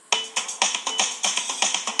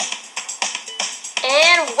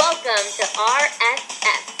Welcome to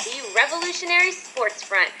RSF, the Revolutionary Sports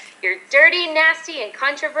Front, your dirty, nasty, and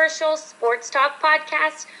controversial sports talk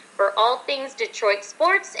podcast for all things Detroit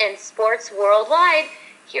sports and sports worldwide.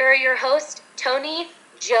 Here are your hosts, Tony,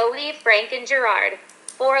 Joey, Frank, and Gerard,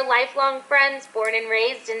 four lifelong friends born and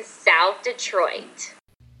raised in South Detroit.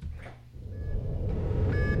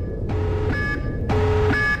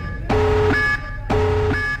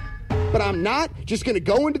 But I'm not just going to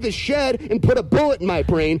go into the shed and put a bullet in my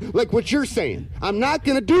brain like what you're saying. I'm not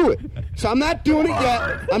going to do it. So I'm not doing it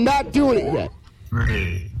yet. I'm not doing it yet.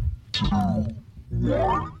 3, 2,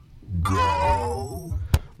 1, go.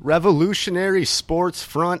 Revolutionary Sports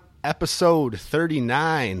Front, episode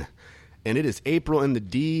 39. And it is April in the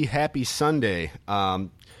D. Happy Sunday. To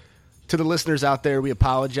the listeners out there, we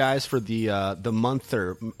apologize for the month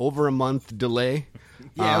or over a month delay.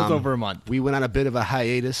 Yeah, it was over a month. We went on a bit of a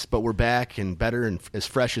hiatus, but we're back and better and as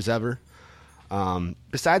fresh as ever.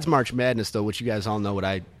 Besides March Madness, though, which you guys all know what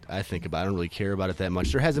I think about. I don't really care about it that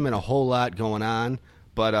much. There hasn't been a whole lot going on,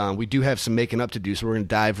 but we do have some making up to do, so we're going to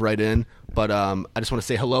dive right in. But I just want to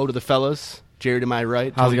say hello to the fellas. Jerry to my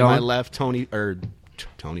right, how's Tony it going? to my left,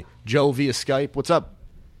 Joe via Skype. What's up?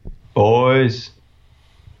 Boys.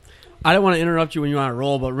 I didn't want to interrupt you when you were on a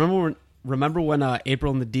roll, but remember when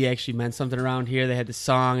April and the D actually meant something around here? They had the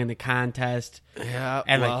song and the contest. Yeah,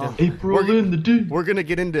 and well, April in the D. We're going to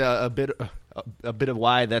get into a bit of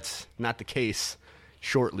why that's not the case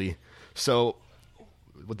shortly. So,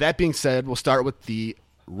 with that being said, we'll start with the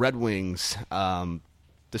Red Wings. The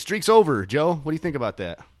streak's over. Joe, what do you think about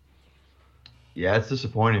that? Yeah, it's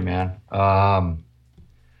disappointing, man.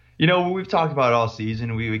 We've talked about it all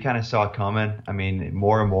season. We kind of saw it coming. I mean,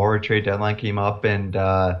 more and more trade deadline came up, and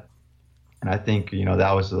I think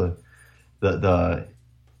that was the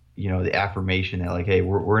affirmation that, like, hey,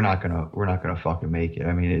 we're not gonna fucking make it.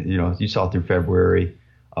 I mean, you saw through February,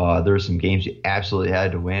 there were some games you absolutely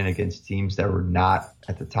had to win against teams that were not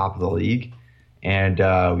at the top of the league, and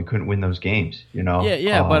we couldn't win those games.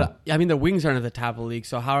 Yeah, but I mean, the Wings aren't at the top of the league,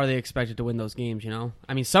 so how are they expected to win those games?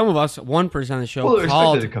 I mean, some of us, one person on the show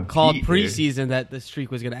called preseason that the streak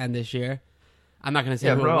was going to end this year. I'm not going to say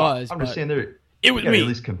who it was. I'm just saying it was me. At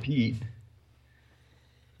least compete.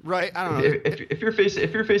 Right, I don't know. If you're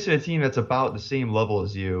facing a team that's about the same level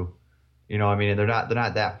as you, I mean, and they're not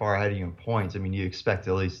that far ahead of you in points. I mean, you expect to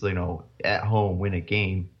at least, at home win a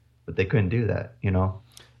game, but they couldn't do that.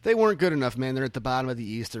 They weren't good enough, man. They're at the bottom of the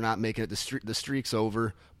East. They're not making it. The streak's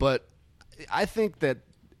over. But I think that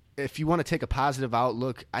if you want to take a positive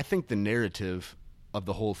outlook, I think the narrative of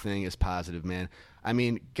the whole thing is positive, man.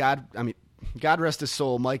 God rest his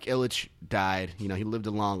soul. Mike Ilitch died. He lived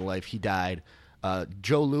a long life. He died.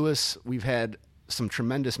 Joe Louis, we've had some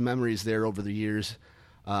tremendous memories there over the years,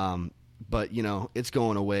 but it's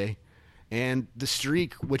going away. And the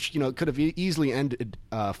streak, which could have easily ended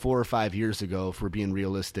 4 or 5 years ago, if we're being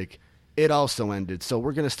realistic, it also ended. So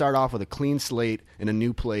we're going to start off with a clean slate in a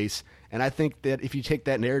new place. And I think that if you take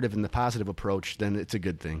that narrative and the positive approach, then it's a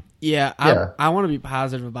good thing. Yeah. I want to be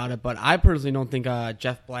positive about it, but I personally don't think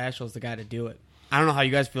Jeff Blashill is the guy to do it. I don't know how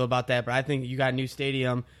you guys feel about that, but I think you got a new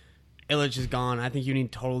stadium. Ilitch is gone. I think you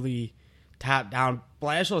need totally top down.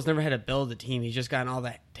 Blashill has never had to build a team. He's just gotten all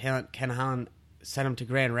that talent. Ken Hahn sent him to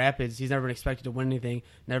Grand Rapids. He's never been expected to win anything,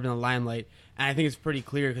 never been in the limelight. And I think it's pretty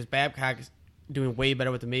clear because Babcock is doing way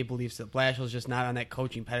better with the Maple Leafs that Blashill's just not on that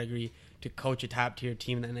coaching pedigree to coach a top-tier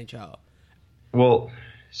team in the NHL. Well,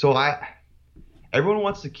 everyone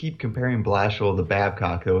wants to keep comparing Blashill to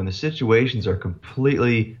Babcock, though, and the situations are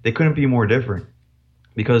they couldn't be more different.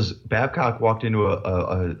 Because Babcock walked into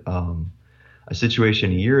a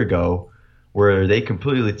situation a year ago where they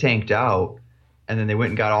completely tanked out, and then they went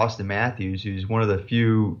and got Austin Matthews, who's one of the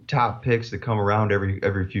few top picks that come around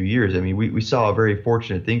every few years. I mean, we saw a very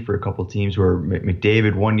fortunate thing for a couple of teams where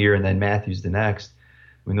McDavid one year and then Matthews the next.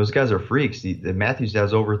 I mean, those guys are freaks. The Matthews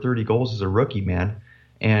has over 30 goals as a rookie, man.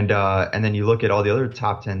 And then you look at all the other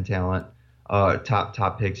top 10 talent,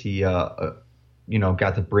 top picks he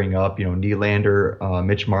got to bring up. Nylander,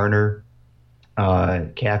 Mitch Marner,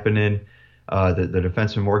 Kapanen, the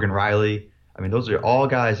defenseman Morgan Riley. I mean, those are all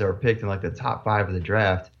guys that were picked in like the top 5 of the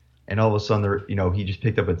draft, and all of a sudden he just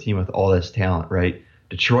picked up a team with all this talent, right?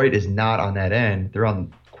 Detroit is not on that end. They're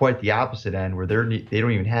on quite the opposite end where they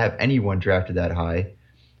don't even have anyone drafted that high,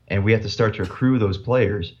 and we have to start to accrue those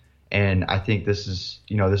players. And I think this is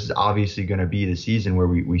obviously going to be the season where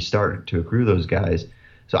we start to accrue those guys.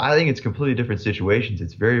 So I think it's completely different situations.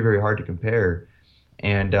 It's very, very hard to compare.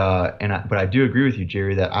 But I do agree with you,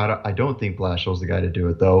 Jerry, that I don't think Blashill's the guy to do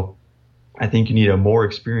it, though. I think you need a more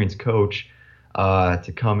experienced coach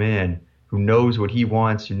to come in who knows what he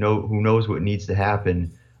wants, who knows what needs to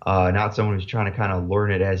happen not someone who's trying to kind of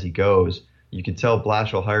learn it as he goes. You can tell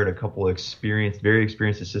Blashill hired a couple of very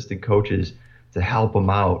experienced assistant coaches to help him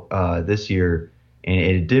out this year, and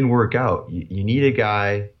it didn't work out. You need a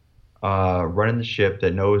guy running the ship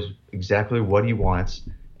that knows exactly what he wants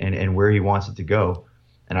and where he wants it to go.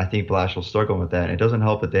 And I think Blashill's struggling with that. And it doesn't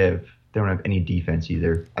help that they don't have any defense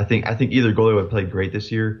either. I think either goalie would have played great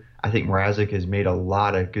this year. I think Mrazek has made a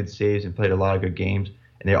lot of good saves and played a lot of good games,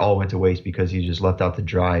 and they all went to waste because he just left out to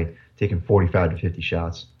dry, taking 45 to 50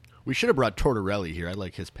 shots. We should have brought Tortorelli here. I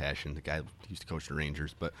like his passion. The guy who used to coach the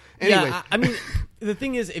Rangers. But anyway. Yeah, I mean, the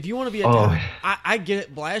thing is, if you want to be I get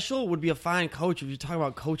it. Blashill would be a fine coach if you're talking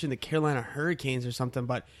about coaching the Carolina Hurricanes or something.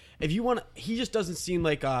 But if you want, he just doesn't seem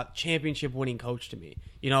like a championship-winning coach to me.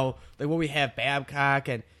 You know, like what we have, Babcock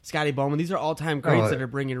and Scotty Bowman. These are all-time greats that are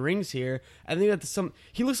bringing rings here. I think that's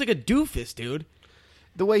he looks like a doofus, dude.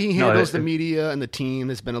 The way he handles the media and the team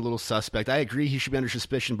has been a little suspect. I agree he should be under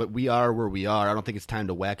suspicion, but we are where we are. I don't think it's time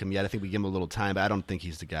to whack him yet. I think we give him a little time, but I don't think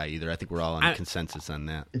he's the guy either. I think we're all on consensus on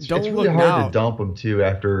that. It's really hard to dump him, too,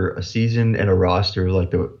 after a season and a roster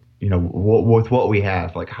like with what we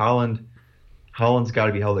have. Like Holland's got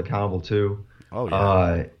to be held accountable, too. Oh,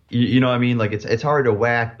 yeah. You know what I mean? Like it's hard to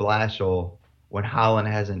whack Blashill when Holland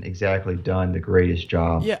hasn't exactly done the greatest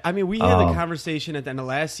job. Yeah, I mean, we had the conversation at the end of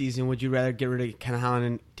last season. Would you rather get rid of Ken Holland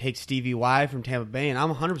and take Stevie Y from Tampa Bay? And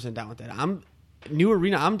I'm 100% down with that. New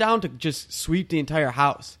arena. I'm down to just sweep the entire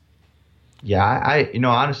house. Yeah,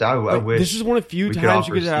 honestly, I wish this is one of the few times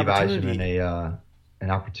you get that opportunity. Steve Yzerman an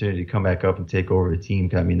opportunity to come back up and take over the team.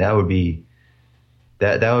 I mean, that would be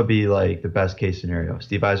like the best case scenario.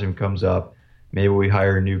 Steve Yzerman comes up. Maybe we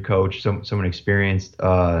hire a new coach, someone experienced,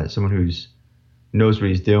 someone who's knows what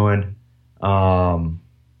he's doing. Not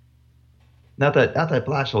that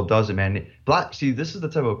Blashill does it, man. See, this is the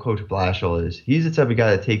type of coach Blashill is. He's the type of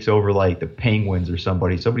guy that takes over like the Penguins or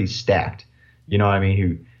somebody stacked. You know what I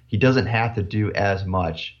mean? He doesn't have to do as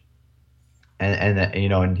much,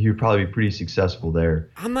 and he would probably be pretty successul there.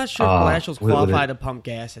 I'm not sure if Blashill's qualified to pump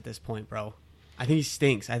gas at this point, bro. I think he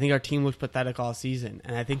stinks. I think our team looks pathetic all season,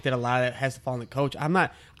 and I think that a lot of it has to fall on the coach.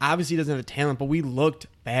 Obviously he doesn't have the talent, but we looked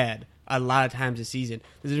bad a lot of times this season.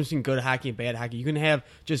 There's a difference between good hockey and bad hockey. You can have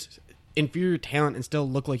just inferior talent and still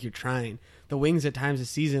look like you're trying. The Wings at times this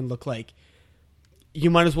season look like you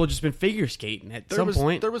might as well just been figure skating at some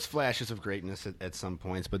point. There was flashes of greatness at some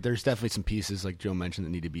points, but there's definitely some pieces, like Joe mentioned,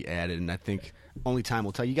 that need to be added, and I think only time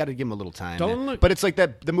will tell. You got to give him a little time. But it's like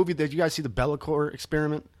the movie that you guys see, the Bellacore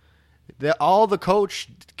Experiment. All the coach,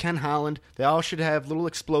 Ken Holland, they all should have little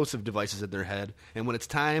explosive devices at their head, and when it's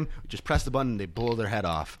time, just press the button and they blow their head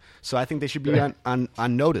off. So I think they should be on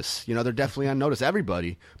notice. They're definitely on notice,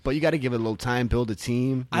 everybody, but you got to give it a little time, build a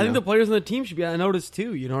team. I think the players on the team should be on notice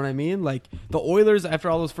too, you know what I mean? Like the Oilers, after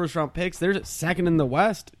all those first-round picks, they're second in the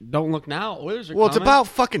West. Don't look now. Oilers are coming. It's about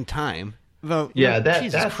fucking time. That's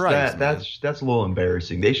a little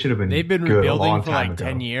embarrassing. They should have been. They've been good rebuilding a long for time like ago.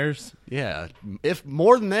 10 years. Yeah, if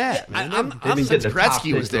more than that. Yeah, I'm since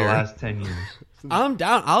Gretzky was there. The last 10 years. I'm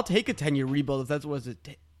down. I'll take a 10-year rebuild if that's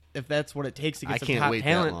what it takes to get some top talent. I can't wait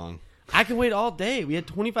that long. I can wait all day. We had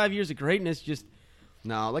 25 years of greatness. Just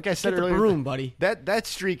no, like I said get the earlier, broom, buddy. That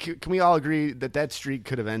streak. Can we all agree that streak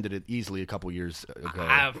could have ended it easily a couple years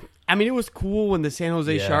ago? I mean, it was cool when the San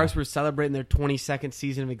Jose Sharks were celebrating their 22nd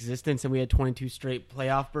season of existence, and we had 22 straight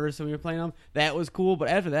playoff berths when we were playing them. That was cool, but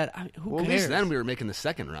after that, who cares? At least then we were making the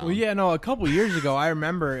second round. Well, yeah, no, a couple years ago, I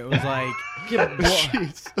remember it was like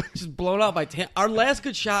just blown out by 10. Our last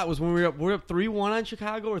good shot was when we were up 3-1 on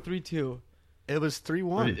Chicago or 3-2. It was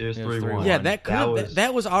 3-1. It was 3-1. Yeah,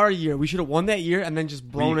 that was our year. We should have won that year and then just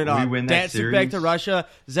blown it off. We win that series. back to Russia,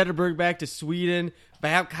 Zetterberg back to Sweden.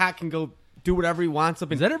 Babcock can go do whatever he wants.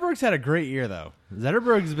 Zetterberg's had a great year, though.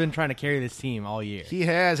 Zetterberg's been trying to carry this team all year. He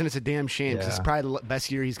has, and it's a damn shame because it's probably the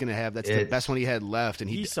best year he's going to have. That's the best one he had left. And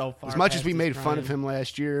he's so far as much as we made prime. fun of him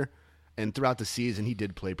last year and throughout the season, he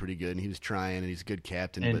did play pretty good, and he was trying, and he's a good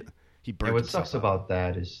captain. But he burnt himself. What sucks about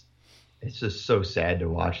that is it's just so sad to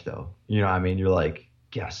watch, though. You know what I mean? You're like,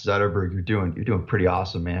 yes, Zetterberg, you're doing pretty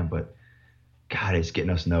awesome, man, but God, it's getting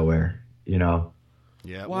us nowhere, Yeah.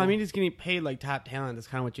 Well, I mean, he's getting paid like top talent. That's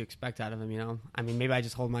kind of what you expect out of him, I mean, maybe I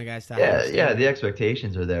just hold my guys to Yeah, the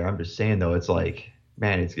expectations are there. I'm just saying, though, it's like,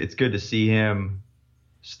 man, it's good to see him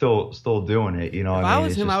still doing it, If I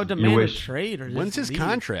was him, I would demand a trade. Or when's his leave.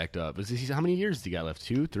 contract up? How many years has he got left?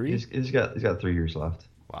 2, 3? He's got 3 years left.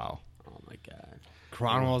 Wow. Oh, my God.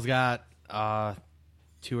 Cronwell's got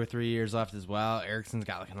 2 or 3 years left as well. Ericsson's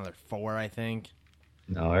got like another 4, I think.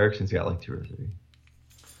 No, Ericsson's got like 2 or 3.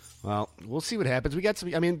 Well, We'll see what happens. We got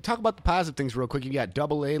some. I mean, talk about the positive things real quick. You got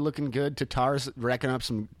AA looking good. Tatar's racking up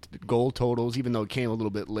some goal totals, even though it came a little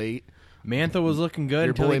bit late. Mantha was looking good Your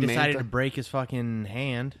until boy he decided Mantha. to break his fucking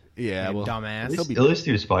hand. Yeah, well, dumbass. At least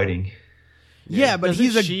he was fighting. Yeah, but Doesn't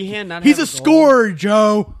he's a Sheehan not he's have a a goal? scorer,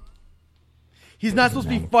 Joe. He's not supposed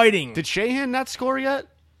to be fighting. Did Shahan not score yet?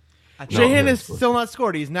 Shahan No, is still not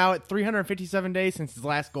scored. He's now at 357 days since his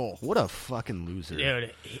last goal. What a fucking loser!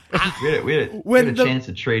 Dude, We had When a the- chance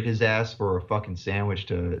to trade his ass for a fucking sandwich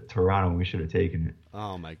to Toronto, and we should have taken it.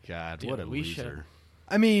 Oh my god, what a we loser! should've-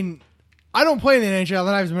 I mean, I don't play in the NHL. I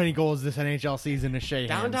don't have as many goals this NHL season as Shahan.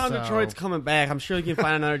 downtown so. Detroit's coming back. I'm sure he can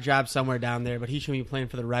find another job somewhere down there, but he shouldn't be playing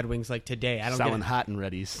for the Red Wings like today. I don't Selling get it. hot and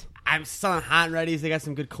readies. I'm selling hot and readies. They got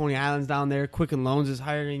some good Coney Islands down there. Quicken Loans is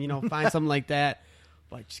hiring. Find something like that.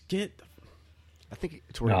 But just get the I think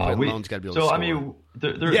it's where Loan's got to be able to so score. I mean,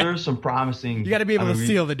 Yeah. there's some promising. You got to be able I to mean,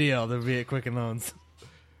 seal the deal to be at Quicken Loans.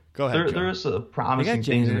 Go ahead. Joe. There's promising They got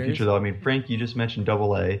things in the janitors. future, though. I mean, Frank, you just mentioned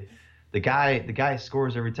AA. The guy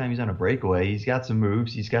scores every time he's on a breakaway. He's got some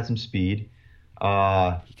moves. He's got some speed.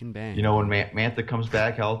 He can bang. When Mantha comes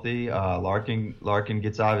back healthy, Larkin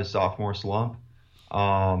gets out of his sophomore slump.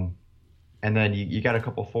 And then you got a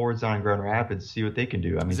couple forwards down in Grand Rapids. See what they can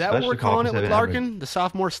do. I mean, Is that what we're Svechnikov calling it is with having- Larkin? The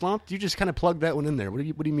sophomore slump? You just kind of plugged that one in there. What do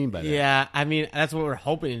you mean by that? Yeah, I mean that's what we're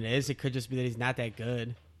hoping it is. It could just be that he's not that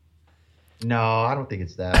good. No, I don't think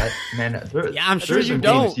it's that. Man, Yeah, I'm sure there's you some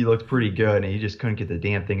don't. games he looked pretty good, and he just couldn't get the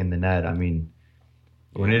damn thing in the net. I mean,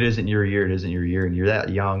 when it isn't your year, it isn't your year, and you're that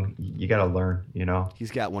young, you got to learn. He's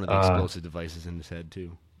got one of the explosive devices in his head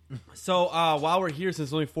too. So while we're here,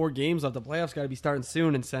 since only 4 games left, the playoffs got to be starting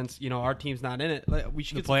soon, and since our team's not in it, we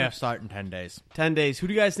should The get some- playoffs start in 10 days. 10 days. Who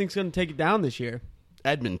do you guys think's going to take it down this year?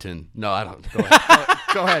 Edmonton. No, I don't. Go ahead,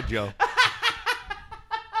 go ahead, Joe.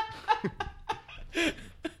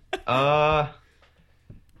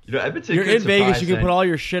 Edmonton. You're could in Vegas. surprise You can them. put all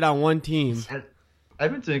your shit on one team.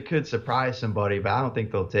 Edmonton could surprise somebody, but I don't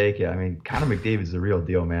think they'll take it. I mean, Connor McDavid's the real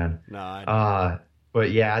deal, man. No, I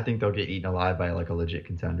But yeah, I think they'll get eaten alive by like a legit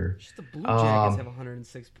contender. Just the Blue Jackets have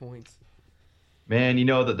 106 points. Man,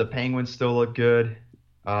 that the Penguins still look good.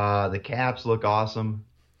 The Caps look awesome.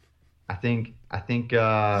 I think.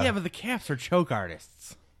 Yeah, but the Caps are choke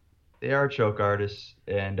artists. They are choke artists,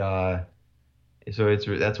 and so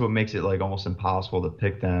that's what makes it like almost impossible to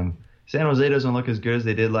pick them. San Jose doesn't look as good as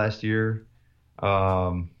they did last year.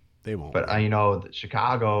 they won't. But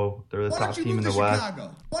Chicago, they're the Why top don't you team in move the to West.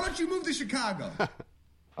 Chicago? Why don't you move to Chicago? don't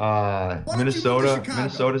you move to Chicago?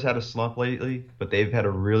 Minnesota's had a slump lately, but they've had a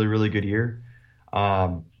really, really good year.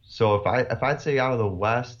 So if I'd say out of the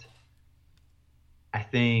West, I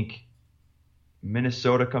think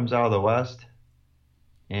Minnesota comes out of the West,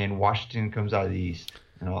 and Washington comes out of the East.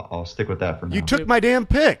 And I'll stick with that for now. You took my damn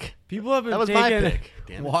pick. People have been That was my taking pick.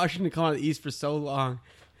 Damn it. Washington to come out of the East for so long.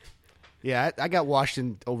 Yeah, I got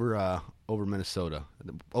Washington over Minnesota.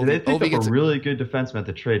 They picked Ovi up gets a really good defenseman at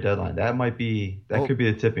the trade deadline. That could be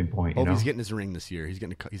a tipping point. Ovi's getting his ring this year. He's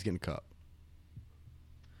getting a cup.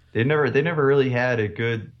 They never really had a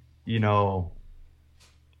good, how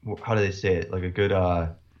do they say it? Like a good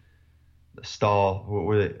stall. What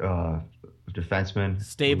were they? Defenseman.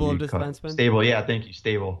 Stable What of do you call it? defenseman? Stable. Yeah, thank you.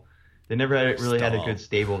 Stable. They never had a Stall. good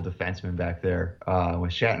stable defenseman back there.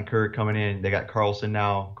 With Shattenkirk coming in, they got Carlson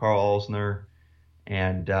now, Carl Olsner,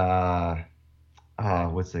 and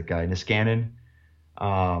what's that guy? Niskanen.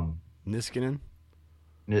 Niskanen.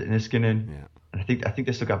 Niskanen. Yeah. And I think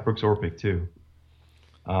they still got Brooks Orpik too.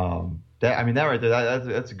 That right there,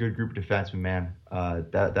 that's a good group of defensemen, man.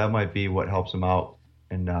 That might be what helps them out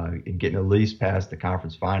in getting at least past the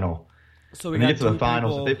conference final. So we When they got get to the two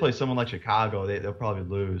finals, people- if they play someone like Chicago, they'll probably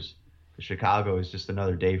lose. Chicago is just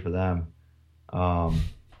another day for them.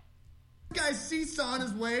 This guy's seesaw on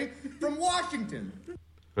his way from Washington.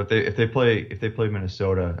 But if they play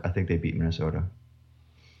Minnesota, I think they beat Minnesota.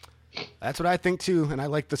 That's what I think too, and I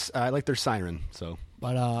like this. I like their siren. So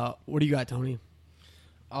But what do you got, Tony?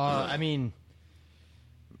 I mean,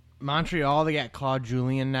 Montreal, they got Claude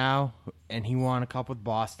Julien now, and he won a cup with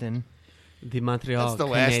Boston. The Montreal that's the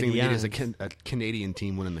last thing we need is Canadiens. a Canadian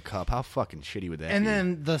team winning the cup. How fucking shitty would that And be?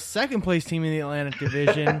 then the second place team in the Atlantic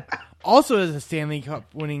Division also has a Stanley Cup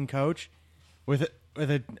winning coach with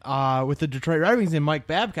the Detroit Red Wings and Mike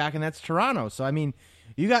Babcock, and that's Toronto. So I mean,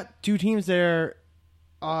 you got two teams there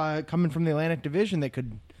coming from the Atlantic Division that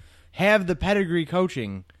could have the pedigree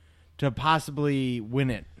coaching to possibly win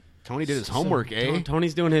it. Tony did his homework, eh?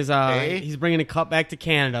 Tony's doing his. Eh? He's bringing a cup back to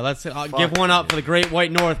Canada. Let's give one up for the Great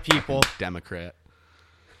White North people. Democrat.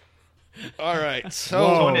 All right, so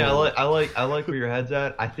Tony, I like where your head's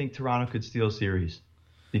at. I think Toronto could steal a series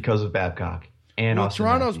because of Babcock. and Well, Austin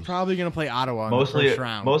Toronto's Matthews. probably going to play Ottawa in the first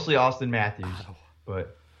round. Mostly Austin Matthews,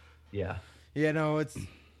 but yeah. Yeah, no, it's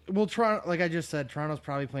Toronto. Like I just said, Toronto's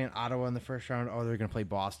probably playing Ottawa in the first round, or they're going to play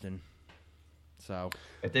Boston. So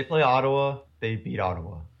If they play Ottawa, they beat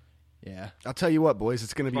Ottawa. yeah, I'll tell you what, boys,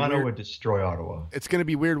 it's going to be Toronto weird. would destroy Ottawa. It's going to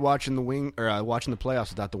be weird watching watching the playoffs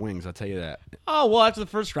without the Wings. I'll tell you that. Oh, well, after the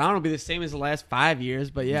first round, it'll be the same as the last 5 years.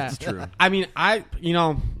 But yeah, It's true. I mean,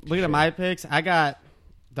 looking at my picks, I got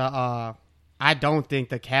the. I don't think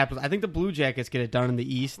the Capitals. I think the Blue Jackets get it done in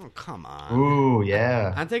the East. Oh, come on. Ooh,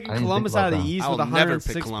 yeah. I'm taking I didn't Columbus think about out of the them. East I will with never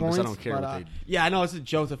 106 pick Columbus. points. I don't care but, what they do. Yeah, I know it's a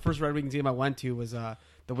joke. The first Red Wings game I went to was the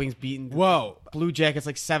Wings beating the Whoa. Blue Jackets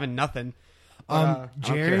like 7-0. I don't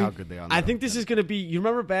Jerry, care how good they are. I think this is going to be. You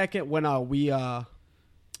remember back at when we I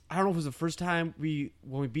don't know if it was the first time when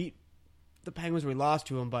we beat the Penguins, we lost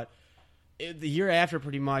to them, but the year after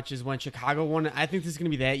pretty much is when Chicago won. I think this is going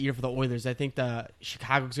to be that year for the Oilers. I think the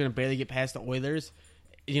Chicago's going to barely get past the Oilers.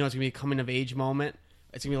 It's going to be a coming of age moment.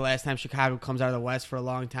 It's going to be the last time Chicago comes out of the West for a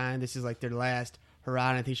long time. This is like their last hurrah,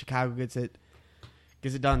 and I think Chicago gets it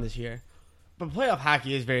done this year. But playoff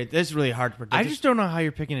hockey is really hard to predict. I just don't know how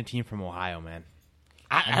you're picking a team from Ohio, man.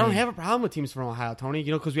 I don't have a problem with teams from Ohio, Tony.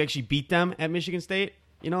 Because we actually beat them at Michigan State.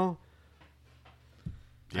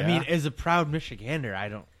 I mean, as a proud Michigander,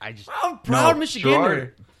 Proud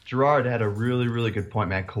Michigander. Gerard had a really, really good point,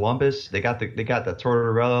 man. Columbus, they got the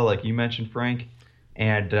Tortorella, like you mentioned, Frank,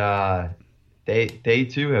 and they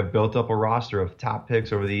too have built up a roster of top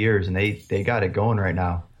picks over the years, and they got it going right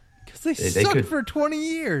now. because they They sucked could- for 20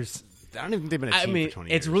 years. I don't even think they've been a team I mean, for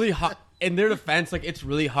 20 it's years. really hard. In their defense, like it's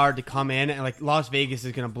really hard to come in and like Las Vegas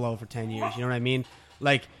is going to blow for 10 years. You know what I mean?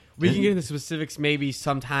 Like we can get into specifics maybe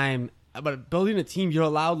sometime, but building a team, you're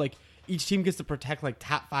allowed like each team gets to protect like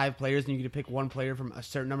top 5 players, and you get to pick one player from a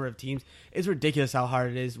certain number of teams. It's ridiculous how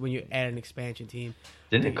hard it is when you add an expansion team.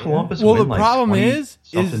 Didn't Columbus Well, win the like problem 20 is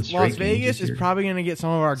something straight Las games Vegas this is year? probably going to get some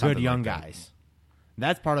of our Something good young like that. guys.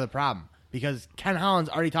 That's part of the problem because Ken Holland's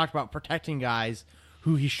already talked about protecting guys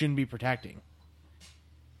who he shouldn't be protecting.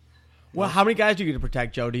 Well, how many guys do you get to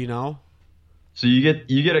protect, Joe? Do you know? So you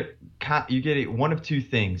get one of two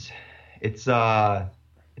things. It's an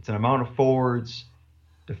amount of forwards,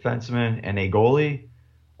 defensemen, and a goalie,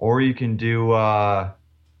 or you can do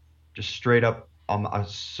just straight up a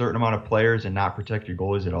certain amount of players and not protect your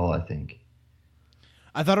goalies at all. I think.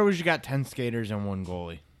 I thought it was you got 10 skaters and one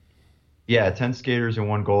goalie. Yeah, 10 skaters and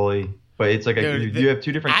one goalie, but it's like Dude, you have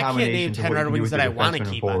two different I can't name combinations. 10 of what Red you can do Wings with that your I want to defensemen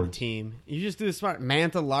and keep on the forwards. team. You just do the smart.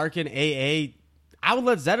 Mantha, Larkin, AA. I would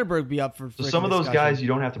let Zetterberg be up for So freaking some of those discussion. guys you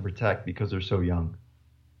don't have to protect because they're so young.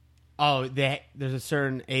 Oh, there's a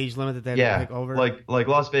certain age limit that they have Yeah, to pick over. like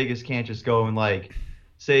Las Vegas can't just go and like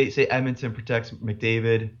say Edmonton protects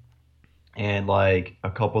McDavid and like a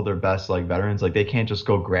couple of their best like veterans. Like they can't just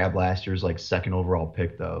go grab last year's like second overall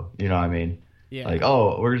pick though. You know what I mean? yeah. Like,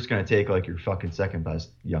 oh, we're just gonna take like your fucking second best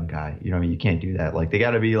young guy. You know what I mean? You can't do that. Like they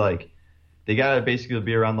gotta basically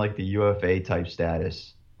be around like the UFA type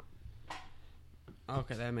status.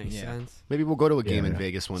 Okay, that makes sense. Maybe we'll go to a game in Yeah.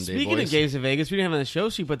 Vegas one day, Speaking boys. of games in Vegas, we didn't have on the show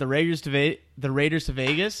sheet, but the Raiders to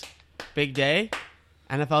Vegas, big day,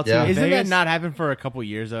 NFL team. Yeah. in Isn't Vegas. that not happened for a couple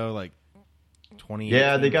years though? Like 2018,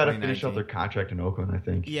 Yeah, they gotta finish up 2019? their contract in Oakland, I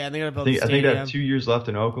think. Yeah, and they got to I build think, a I think stadium. they have 2 years left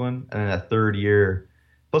in Oakland, and then that third year.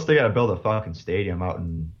 Plus, they got to build a fucking stadium out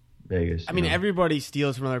in Vegas. I mean, you know? everybody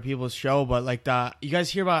steals from other people's show, but like you guys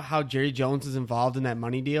hear about how Jerry Jones is involved in that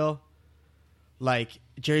money deal? Like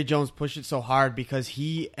Jerry Jones pushed it so hard because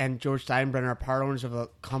he and George Steinbrenner are part owners of a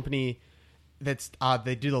company that's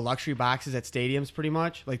they do the luxury boxes at stadiums pretty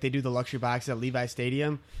much. Like they do the luxury boxes at Levi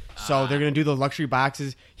Stadium. So they're going to do the luxury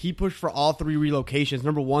boxes. He pushed for all 3 relocations.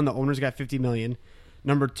 Number 1, the owners got $50 million.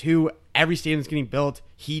 Number 2, every stadium that's getting built,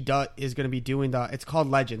 is going to be doing it's called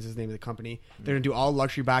Legends, is the name of the company. They're going to do all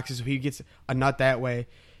luxury boxes, so he gets a nut that way.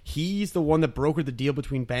 He's the one that brokered the deal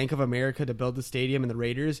between Bank of America to build the stadium and the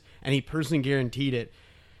Raiders, and he personally guaranteed it.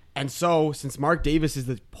 And so, since Mark Davis is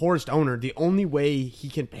the poorest owner, the only way he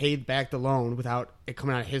can pay back the loan without it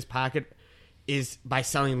coming out of his pocket is by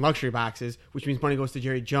selling luxury boxes, which means money goes to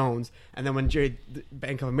Jerry Jones. And then when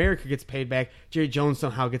Bank of America gets paid back, Jerry Jones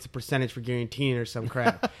somehow gets a percentage for guaranteeing or some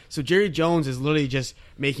crap. So Jerry Jones is literally just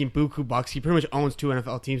making buku bucks. He pretty much owns 2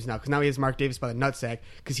 NFL teams now because now he has Mark Davis by the nutsack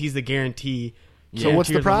because he's the guarantee. So what's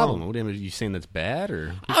the guarantor of problem? loan. What, are you saying that's bad or?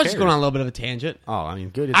 Who I was just cares? going on a little bit of a tangent. Oh, I mean,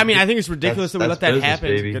 good. I mean, I think it's ridiculous that we let that's that business, happen.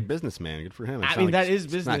 baby. good businessman. Good for him. I mean, that is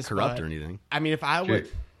It's business. not corrupt but- or anything. I mean, if I would,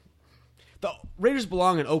 the Raiders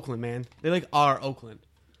belong in Oakland, man. They like are Oakland.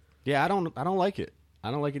 Yeah, I don't like it. I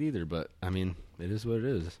don't like it either. But I mean, it is what it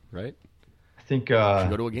is, right? I think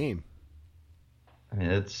Go to a game. I mean,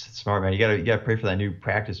 it's smart, man. You gotta pray for that new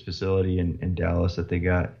practice facility in Dallas that they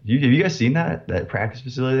got. Have you guys seen that practice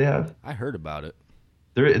facility they have? I heard about it.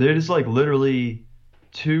 They're just like literally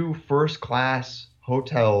 2 first-class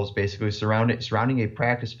hotels basically surrounding a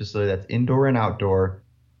practice facility that's indoor and outdoor,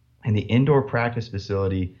 and the indoor practice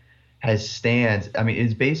facility has stands. I mean,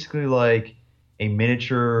 it's basically like a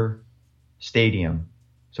miniature stadium,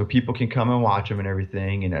 so people can come and watch them and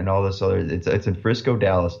everything, and all this other. It's in Frisco,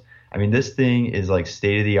 Dallas. I mean, this thing is like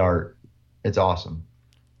state of the art. It's awesome.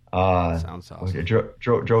 Sounds awesome. I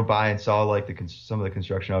drove by and saw like some of the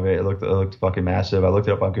construction of it. It looked fucking massive. I looked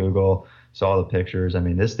it up on Google, saw the pictures. I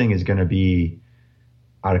mean, this thing is going to be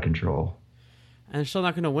out of control. And they're still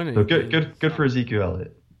not going to win So anything. good for Ezekiel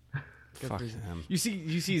Elliott. Fuck him. You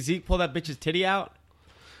see Zeke pull that bitch's titty out?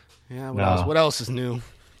 Yeah. No. What else is new?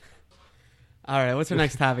 All right, what's our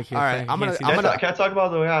next topic here? All right, Frank? I'm Can't gonna- see Can I talk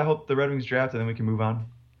about the way I hope the Red Wings draft, and then we can move on?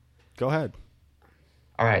 Go ahead.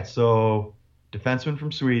 All right, so defenseman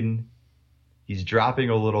from Sweden. He's dropping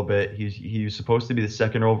a little bit. He was supposed to be the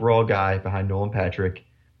 2nd overall guy behind Nolan Patrick.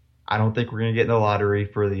 I don't think we're gonna get in the lottery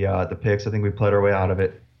for the picks. I think we played our way out of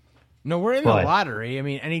it. No, we're in But- the lottery. I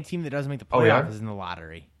mean, any team that doesn't make the Oh, we playoff are? is in the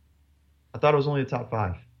lottery. I thought it was only the top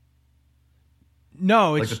 5,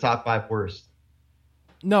 No, like it's the top 5 worst.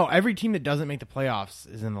 no. Every team that doesn't make the playoffs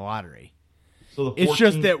is in the lottery. So the It's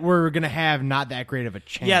just 14 that we're gonna have not that great of a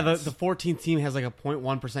chance. Yeah, the 14th team has like a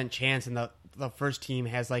 0.1% chance, and the first team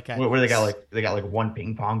has like a. Where they got like 1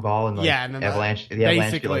 ping pong ball, and like Yeah, and then Avalanche get like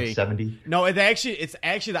basically- 70. No, it's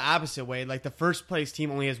actually the opposite way. Like the first place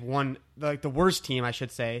team only has one. Like the worst team, I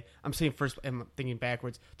should say. I'm saying first. I'm thinking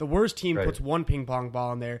backwards. The worst team Right. puts 1 ping pong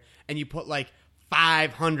ball in there, and you put like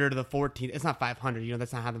 500 of the 14th. It's not 500. You know,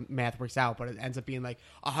 that's not how the math works out. But it ends up being like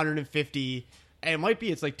 150. And it might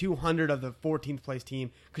be it's like 200 of the 14th place team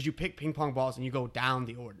because you pick ping pong balls and you go down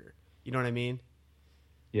the order. You know what I mean?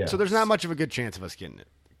 Yeah. So there's not much of a good chance of us getting it.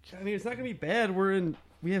 I mean, it's not gonna be bad. We have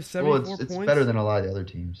well, 74 it's points. better than a lot of the other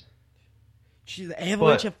teams. Jeez, the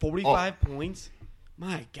Avalanche But- have 45 points.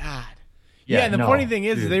 My God. Yeah, and the no, funny thing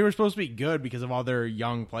is, dude. they were supposed to be good because of all their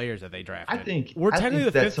young players that they drafted. I think We're I technically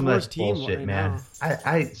think the that fifth some of that's worst team bullshit, right man. now.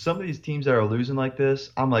 I some of these teams that are losing like this,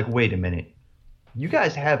 I'm like, wait a minute, you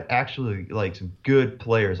guys have actually like some good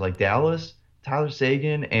players like Dallas, Tyler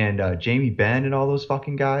Sagan, and Jamie Benn, and all those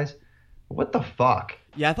fucking guys. What the fuck?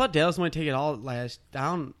 Yeah, I thought Dallas might take it all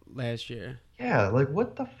down last year. Yeah, like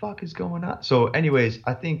what the fuck is going on? So, anyways,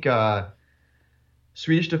 I think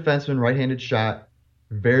Swedish defenseman, right-handed shot,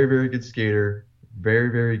 very very good skater, very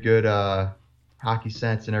very good hockey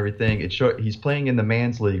sense and everything. He's playing in the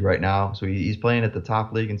man's league right now, so he's playing at the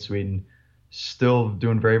top league in Sweden, still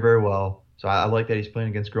doing very very well. So I like that he's playing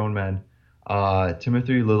against grown men.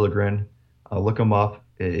 Timothy Liljegren, look him up.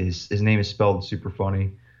 His name is spelled super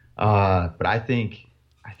funny, but I think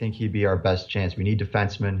he'd be our best chance. We need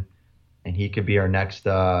defensemen, and he could be our next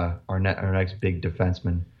next big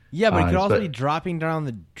defenseman. Yeah, but he could also but- be dropping down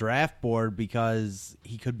the draft board because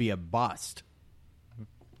he could be a bust.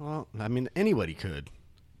 Well, I mean, anybody could.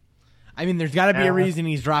 I mean, there's got to be a Yeah. reason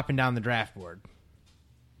he's dropping down the draft board.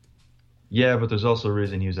 Yeah, but there's also a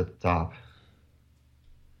reason he was at the top.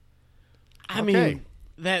 I Okay. mean,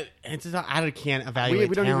 I can't evaluate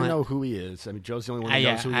We don't even talent. know who he is. I mean, Joe's the only one who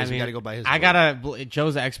knows who he is. We got to go by his word.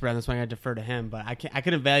 Joe's the expert on this one. I got to defer to him, but I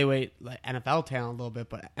could evaluate like NFL talent a little bit,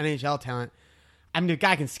 but NHL talent. I mean, the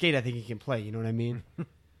guy can skate. I think he can play. You know what I mean?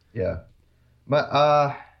 Yeah, but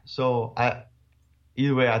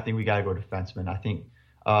either way, I think we gotta go defenseman. I think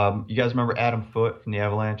you guys remember Adam Foote from the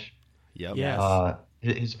Avalanche? Yep. Yes.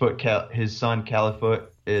 His son Callie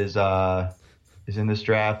Foote is in this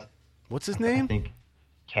draft. What's his I name? think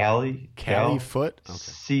Callie Foot.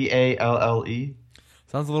 Okay. Calle.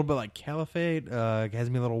 Sounds a little bit like Caliphate. Has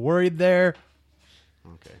me a little worried there.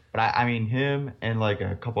 Okay. But I mean him and like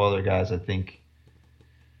a couple other guys I think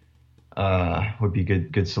would be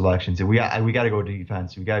good selections. And we got to go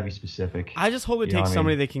defense. We got to be specific. I just hope it You know takes what I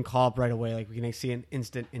somebody mean? they can call up right away. Like we can see an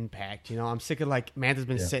instant impact. You know, I'm sick of like Mantha's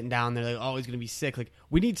been Yeah. sitting down there like, oh, he's gonna be sick. Like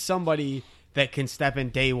we need somebody that can step in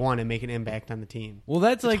day one and make an impact on the team. Well,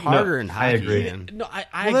 that's like Harder in hockey. I agree. man. No, I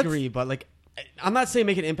Well, that's- agree, but like I'm not saying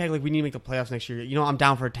make an impact. Like we need to make the playoffs next year. You know, I'm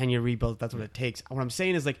down for a 10-year rebuild. If that's what it takes. What I'm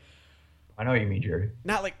saying is like I know what you mean, Jerry.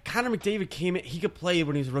 not like Connor McDavid came in. He could play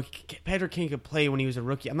when he was a rookie. Patrick Kane could play when he was a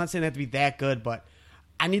rookie. I'm not saying they have to be that good, but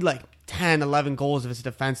I need like 10, 11 goals if it's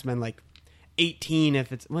a defenseman. Like 18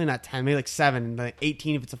 if it's well not 10, maybe like 7, and like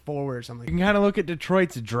 18 if it's a forward or something. you can kind of look at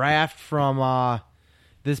Detroit's draft from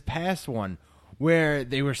this past one, where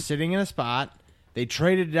they were sitting in a spot. They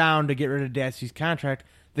traded down to get rid of Datsy's contract.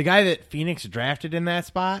 The guy that Phoenix drafted in that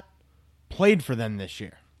spot played for them this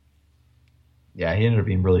year. Yeah, he ended up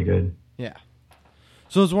being really good. Yeah.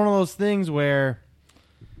 So it's one of those things where,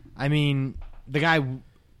 I mean,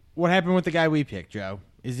 what happened with the guy we picked, Joe?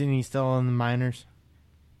 Isn't he still in the minors?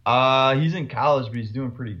 He's in college, but he's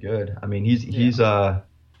doing pretty good. I mean, he's the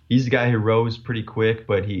guy who rose pretty quick,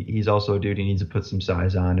 but he's also a dude who needs to put some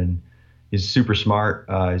size on, and he's super smart.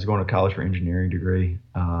 He's going to college for engineering degree.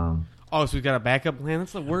 Oh, so we've got a backup plan.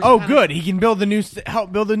 That's the worst. Oh, good. He can help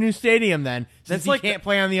build a new stadium then. That's Since he can't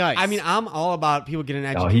play on the ice. I mean, I'm all about people getting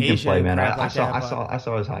an Oh, education. he can play, man. and crap I like saw that, I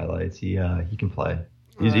saw his highlights. He can play.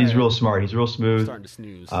 He's real smart. He's real smooth. Starting to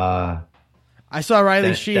snooze. I saw Riley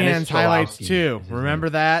Dennis Sheehan's highlights Stolowski too. is his Remember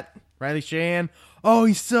that? Riley Sheehan? Oh,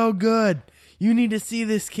 he's so good. You need to see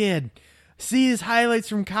this kid. See his highlights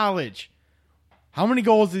from college. How many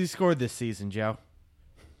goals has he scored this season, Joe?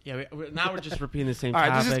 Yeah, now we're just repeating the same All right,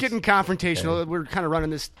 topics. this is getting confrontational. We're kind of running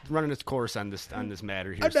this course on this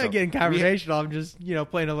matter here. I'm so not getting conversational. I'm just,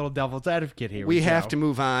 playing a little devil's advocate here. We with have Joe. to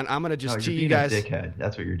move on. I'm gonna just No, tee you're you being guys. a dickhead.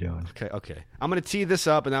 That's what you're doing. Okay. I'm gonna tee this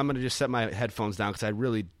up, and I'm gonna just set my headphones down because I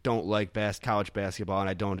really don't like college basketball, and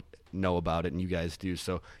I don't know about it, and you guys do.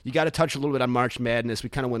 So you got to touch a little bit on March Madness. We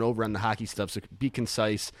kind of went over on the hockey stuff, so be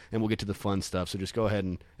concise, and we'll get to the fun stuff. So just go ahead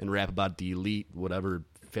and rap about the Elite, whatever.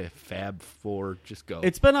 Fab Four, just go.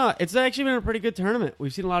 It's actually been a pretty good tournament.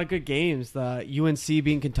 We've seen a lot of good games. The UNC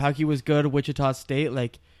being Kentucky was good. Wichita State,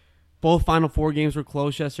 like both Final Four games were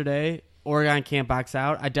close yesterday. Oregon can't box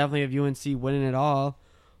out. I definitely have UNC winning it all.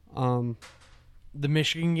 The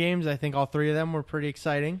Michigan games, I think all three of them were pretty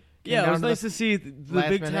exciting. Yeah, it was nice to see the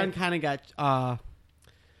Big Ten kind of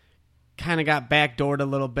got backdoored a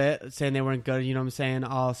little bit, saying they weren't good, you know what I'm saying,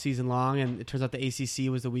 all season long, and it turns out the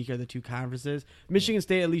ACC was the weaker of the two conferences. Michigan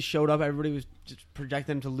State at least showed up. Everybody was just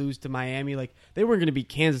projecting them to lose to Miami. Like, they weren't going to beat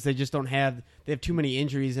Kansas. They just they have too many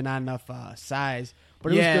injuries and not enough size.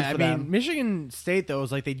 But it was good for them. Michigan State, though,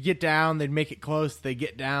 was like they'd get down, they'd make it close, they'd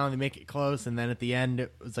get down, they'd make it close, and then at the end,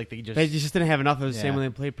 it was like they just didn't have enough of the same Yeah. when they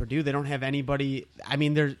played Purdue. They don't have anybody. I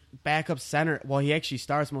mean, their backup center, well, he actually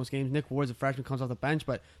starts most games. Nick Ward's a freshman, comes off the bench,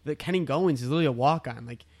 but Kenny Goins is literally a walk-on.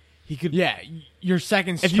 Like, he could. Yeah, your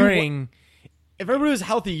second If you- string. If everybody was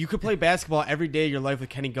healthy, you could play basketball every day of your life with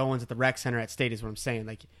Kenny Goins at the rec center at State, is what I'm saying.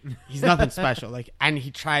 Like, he's nothing special. Like, and he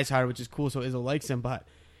tries hard, which is cool, so Izzo likes him, but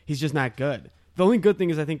he's just not good. The only good thing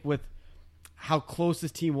is, I think, with how close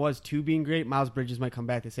this team was to being great, Miles Bridges might come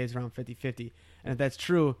back. They say it's around 50-50. And if that's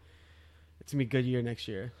true, it's going to be a good year next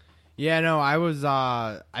year. Yeah, no, I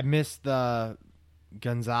missed the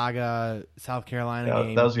Gonzaga, South Carolina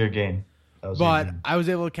game. That was a good game. But I was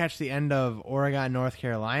able to catch the end of Oregon, North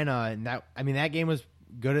Carolina, and that game was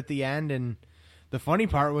good at the end. And the funny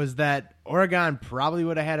part was that Oregon probably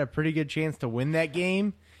would have had a pretty good chance to win that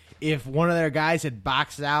game if one of their guys had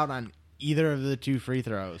boxed out on either of the two free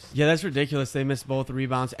throws. Yeah, that's ridiculous. They missed both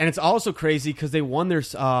rebounds. And it's also crazy because they won their,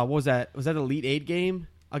 what was that? Was that the Elite Eight game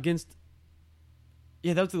against?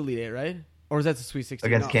 Yeah, that was the Elite Eight, right? Or was that the Sweet 16?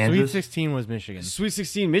 Against No. Kansas? Sweet 16 was Michigan. Sweet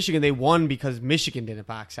 16 Michigan, they won because Michigan didn't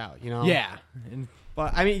box out, you know? Yeah. And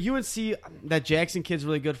But, I mean, UNC, that Jackson kid's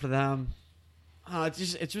really good for them. It's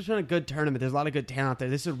just been a good tournament. There's a lot of good talent out there.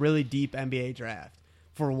 This is a really deep NBA draft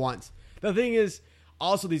for once. The thing is,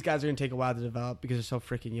 also these guys are going to take a while to develop because they're so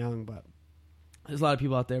freaking young, but there's a lot of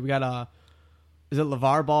people out there. We got, is it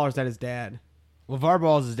LeVar Ball or is that his dad? LeVar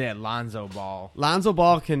Ball is his dad, Lonzo Ball. Lonzo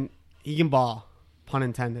Ball can ball, pun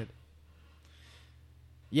intended.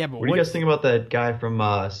 Yeah, but What do you guys think about that guy from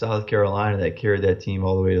South Carolina that carried that team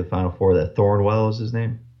all the way to the Final Four? That Thornwell is his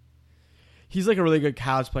name? He's like a really good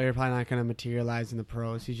college player, probably not going to materialize in the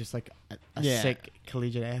pros. He's just like a sick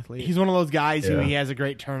collegiate athlete. He's one of those guys who Yeah. he has a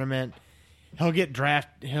great tournament.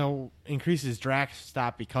 He'll increase his draft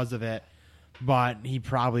stock because of it, but he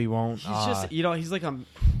probably won't he's like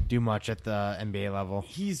do much at the NBA level.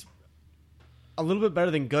 he's a little bit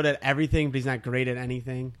better than good at everything, but he's not great at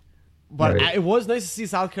anything. But Right. it was nice to see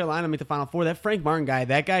South Carolina make the Final Four. That Frank Martin guy,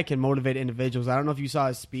 that guy can motivate individuals. I don't know if you saw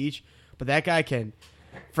his speech, but that guy can.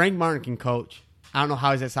 Frank Martin can coach. I don't know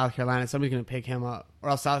how he's at South Carolina. Somebody's going to pick him up, or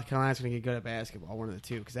else South Carolina's going to get good at basketball. One of the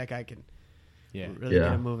two, because that guy can really Yeah.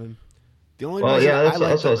 get him moving. The only Well, reason yeah, that's I like what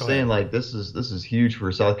I was go saying. ahead. Like, this is huge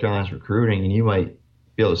for South Carolina's recruiting, and you might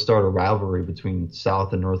be able to start a rivalry between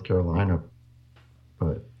South and North Carolina.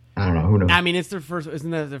 But I don't know. Who knows? I mean, it's their first.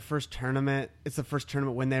 Isn't that their first tournament? It's the first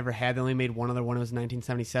tournament win they ever had. They only made one other one. It was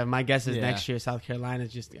 1977. My guess is next year South Carolina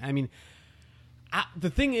is just. I mean, the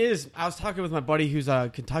thing is, I was talking with my buddy who's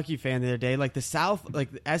a Kentucky fan the other day. Like the South, like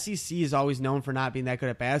the SEC is always known for not being that good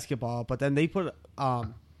at basketball, but then they put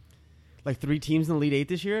like 3 teams in the Elite Eight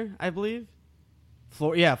this year, I believe.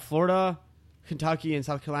 Florida, Kentucky, and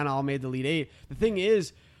South Carolina all made the Elite Eight. The thing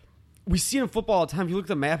is, we see it in football all the time. If you look at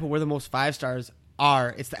the map of where the most 5-stars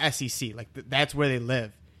are, it's the SEC. Like that's where they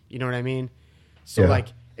live. You know what I mean? So like,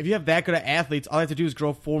 if you have that good of athletes, all you have to do is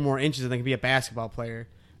grow 4 more inches, and they can be a basketball player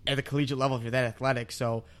at the collegiate level if you're that athletic.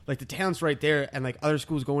 So like the talent's right there, and like other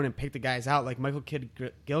schools go in and pick the guys out. Like Michael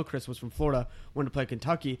Kidd-Gilchrist was from Florida, wanted to play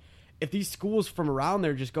Kentucky. If these schools from around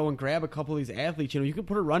there just go and grab a couple of these athletes, you can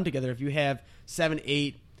put a run together if you have 7,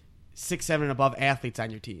 8, 6, 7 and above athletes on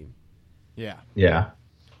your team. Yeah. Yeah.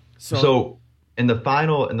 So in the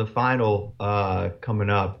final coming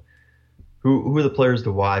up, who are the players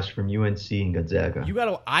to watch from UNC and Gonzaga?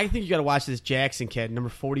 I think you gotta watch this Jackson kid, number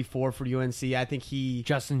 44 for UNC. I think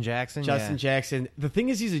Justin Jackson. Jackson. The thing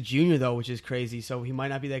is, he's a junior though, which is crazy. So he might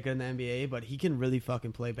not be that good in the NBA, but he can really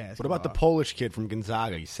fucking play basketball. What about the Polish kid from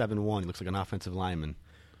Gonzaga? He's 7'1". He looks like an offensive lineman.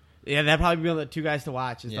 Yeah, that'd probably be one of the 2 guys to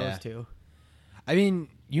watch. Is those 2. I mean,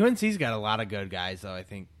 UNC's got a lot of good guys though. I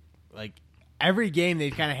think like every game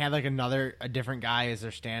they've kind of had like a different guy as their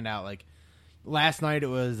standout. Like last night it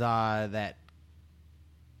was that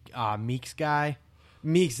Meeks guy.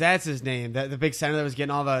 Meeks, that's his name. The big center that was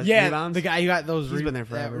getting all the rebounds. The guy who got those been there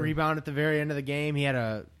forever. Rebound at the very end of the game.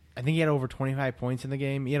 I think he had over 25 points in the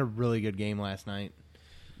game. He had a really good game last night.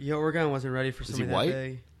 Yeah, Oregon wasn't ready for somebody that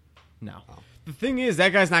big. No. The thing is,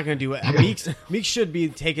 that guy's not going to do it. Meeks should be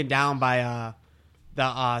taken down by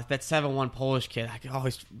that 7'1" Polish kid. I can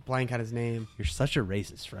always blank on his name. You're such a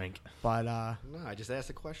racist, Frank. But no, I just asked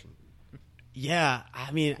a question. Yeah,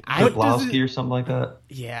 I mean, Blowski or something like that.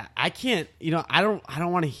 Yeah, I can't. I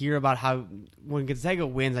don't want to hear about how when Gonzaga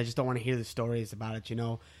wins. I just don't want to hear the stories about it.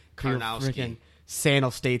 Karnowski. Freaking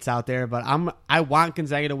Sandal State's out there, but I want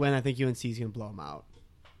Gonzaga to win. I think UNC's going to blow them out.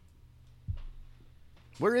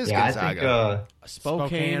 Where is Gonzaga? I think,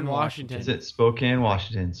 Spokane, Washington. Is it Spokane,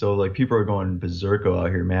 Washington? So like people are going berserko out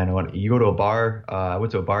here, man. You go to a bar. I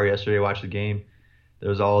went to a bar yesterday, watched the game. There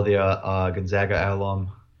was all the Gonzaga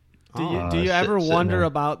alum. Do you ever wonder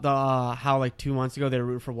about the how like 2 months ago they were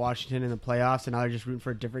rooting for Washington in the playoffs, and now they're just rooting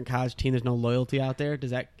for a different college team? There's no loyalty out there.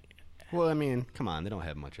 Does that? Well, I mean, come on, they don't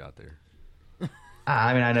have much out there.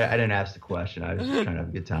 I mean, I didn't ask the question. I was just trying to have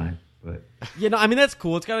a good time. But I mean that's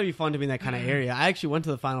cool. It's got to be fun to be in that kind of area. I actually went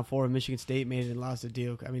to the Final Four of Michigan State, made it and lost to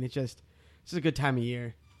Duke. I mean, it's just a good time of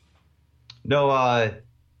year. No, I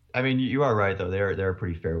mean you are right though. They're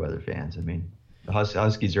pretty fair weather fans. I mean. The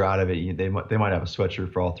Huskies are out of it. They might have a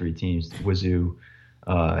sweatshirt for all 3 teams: Wazoo,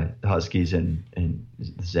 the Huskies, and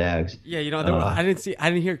the Zags. Yeah, I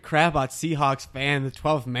didn't hear crap about Seahawks fan, the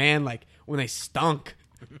 12th man, like when they stunk.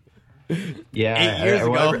 Yeah, 8 years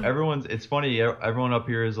ago. Everyone's. It's funny. Everyone up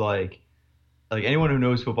here is like anyone who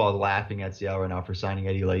knows football is laughing at Seattle right now for signing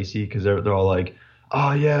Eddie Lacy because they're all like,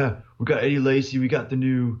 oh yeah, we got Eddie Lacy, we got the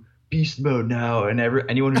new beast mode now, and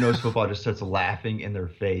anyone who knows football just starts laughing in their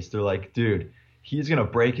face. They're like, dude. He's going to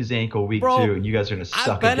break his ankle week 2, and you guys are going to suck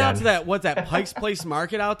again. I've been out to that Pike's Place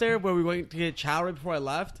Market out there where we went to get chow right before I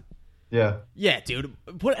left. Yeah. Yeah, dude.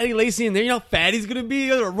 Put Eddie Lacy in there. You know how fat he's going to be?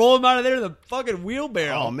 You're going to roll him out of there in the fucking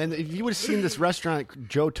wheelbarrow. Oh, man. If you would have seen this restaurant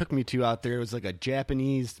Joe took me to out there, it was like a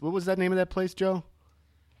Japanese... What was that name of that place, Joe?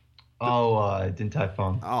 Din Tai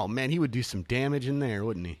Fung. Oh, man. He would do some damage in there,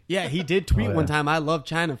 wouldn't he? Yeah, he did tweet one time, I love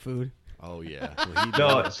China food. Oh, yeah.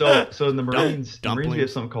 Well, so in the Marines, we have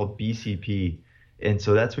something called BCP. And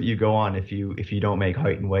so that's what you go on if you don't make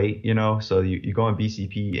height and weight, So you go on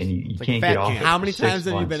BCP and you can't get off it. How many times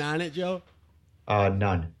have you been on it, Joe?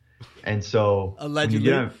 None. And so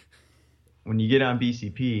allegedly, when you get on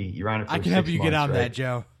BCP, you're on it for 6 months. I can help you get on right? that,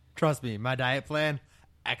 Joe. Trust me, my diet plan,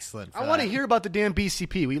 excellent. I want to hear about the damn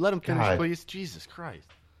BCP. Will you let him finish, please? Jesus Christ!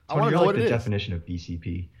 I want to know what the definition of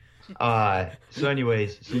BCP. So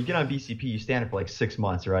you get on BCP, you stand it for like 6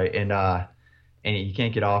 months, right? And you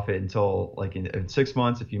can't get off it until like in 6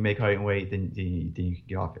 months. If you make height and weight, then you can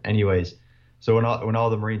get off it. Anyways, so when all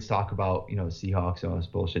the Marines talk about the Seahawks and all this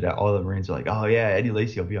bullshit, all the Marines are like, oh yeah, Eddie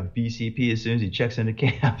Lacy will be on BCP as soon as he checks into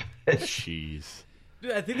camp. Jeez.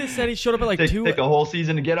 Dude, I think they said he showed up at like take a whole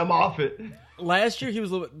season to get him off it. Last year he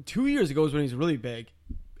was 2 years ago was when he was really big.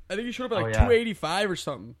 I think he showed up at like 285 or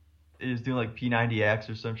something. He was doing like P90X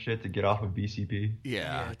or some shit to get off of BCP.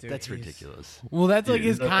 Yeah, dude, that's ridiculous. Well, that's like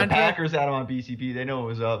his contract. The Packers had him on BCP. They know it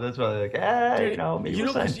was up. That's why they're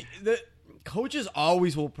like, the coaches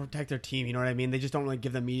always will protect their team. You know what I mean? They just don't really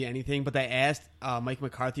give the media anything. But they asked Mike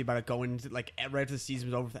McCarthy about it going into, like right after the season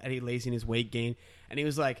was over for Eddie Lacy and his weight gain, and he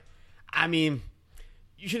was like, I mean,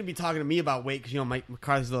 you shouldn't be talking to me about weight because Mike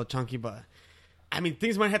McCarthy's a little chunky, but. I mean,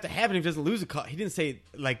 things might have to happen if he doesn't lose a cut. He didn't say it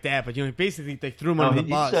like that, but basically they threw him under the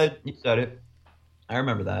bus. He said it. I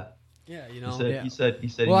remember that. Yeah, you know. He said. Well,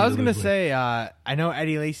 he I was needed gonna to win. say, I know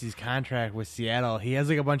Eddie Lacy's contract with Seattle. He has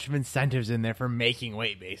like a bunch of incentives in there for making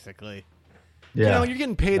weight, basically. Yeah. You know, you're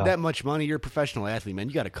getting paid Yeah. that much money. You're a professional athlete, man.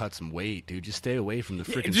 You got to cut some weight, dude. Just stay away from the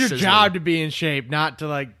freaking. It's your sizzling. job to be in shape, not to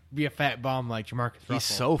like be a fat bum like Jamarcus Russell. He's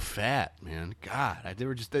so fat, man. God,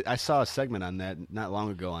 I saw a segment on that not long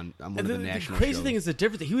ago on one of the national crazy shows. thing is the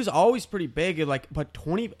difference. He was always pretty big, and but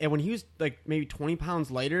 20. And when he was like maybe 20 pounds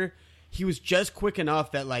lighter, he was just quick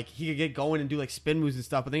enough that like he could get going and do like spin moves and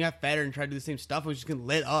stuff. But then he got fatter and tried to do the same stuff and was just getting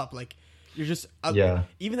lit up. Like you're just Yeah.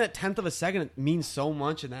 Even that 1/10 of a second means so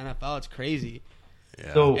much in the NFL. It's crazy.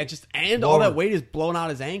 Yeah. So And all that weight is blown out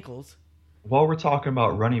his ankles. while we're talking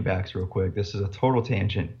about running backs real quick, this is a total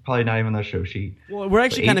tangent. Probably not even on the show sheet. Well, we're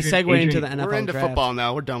actually kind of Adrian- segueing into Adrian- the NFL we're into draft. football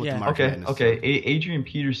now. We're done with Yeah. the March Okay, Madness. okay. Adrian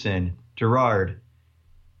Peterson, Gerard,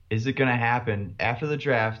 is it going to happen after the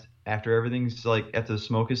draft, after everything's like, after the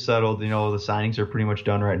smoke is settled, you know, the signings are pretty much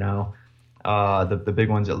done right now, the big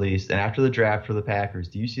ones at least, and after the draft for the Packers,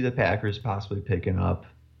 do you see the Packers possibly picking up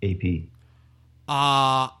AP?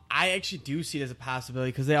 I actually do see it as a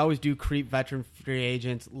possibility because they always do creep veteran free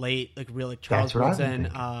agents late, like Charles That's what I've been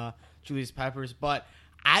Woodson, thinking. Julius Peppers. But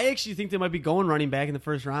I actually think they might be going running back in the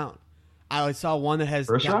first round. I saw one that has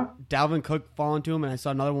First round? Dalvin Cook falling to him, and I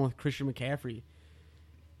saw another one with Christian McCaffrey.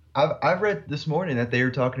 I've read this morning that they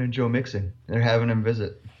were talking to Joe Mixon. They're having him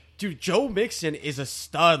visit. Dude, Joe Mixon is a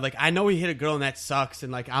stud. Like, I know he hit a girl and that sucks,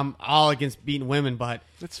 and like I'm all against beating women, but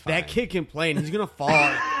That's fine. that kid can play, and he's gonna fall.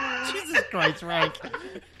 Jesus Christ, Frank.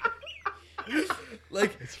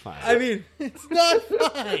 Like, It's fine. I mean, It's not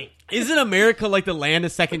fine. isn't America like the land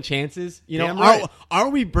of second chances? You know, Damn right.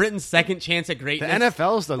 aren't we Britain's second chance at The greatness?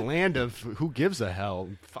 NFL is the land of who gives a hell.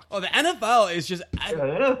 Fuck. Oh, the NFL is just. Yeah, the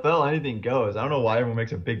NFL, anything goes. I don't know why everyone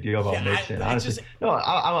makes a big deal about Yeah, Mixon. I Honestly, just- no,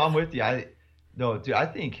 I'm with you. I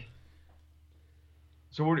think.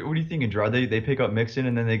 So what are you thinking, Gerard? They pick up Mixon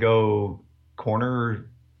and then they go corner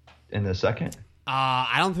in the second.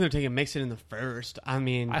 I don't think they're taking Mixon in the first. I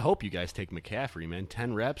mean, I hope you guys take McCaffrey, man.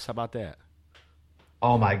 10 reps. How about that?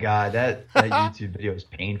 Oh my God, that YouTube video is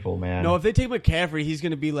painful, man. no, if they take McCaffrey, he's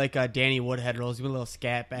going to be like Danny Woodhead rolls. He's a little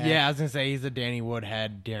scat back. Yeah, I was gonna say he's a Danny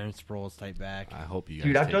Woodhead, Darren Sproles type back. I hope you guys.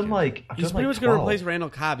 dude, I've take done him. like He's pretty much going to replace Randall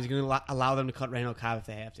Cobb. He's going to allow them to cut Randall Cobb if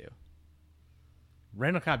they have to.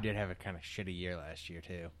 Randall Cobb did have a kind of shitty year last year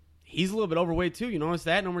too. He's a little bit overweight too. You notice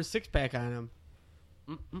that? No more six pack on him.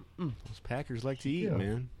 Those Packers like to eat, Yeah.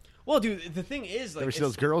 man. Well, dude, the thing is, like, Ever see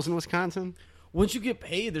those girls in Wisconsin? once you get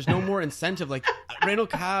paid, there's no more incentive. Like Randall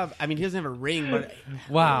Cobb, I mean, he doesn't have a ring, but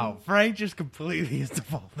Wow, Frank just completely is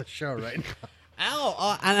default the show right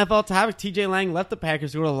now. NFL topic: TJ Lang left the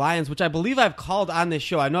Packers to go to the Lions, which I believe I've called on this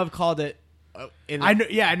show. I know I've called it. I know.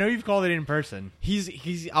 Yeah, I know you've called it in person.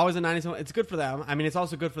 He's always a 97. It's good for them. I mean, it's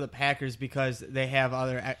also good for the Packers because they have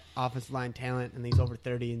other offensive line talent, and he's over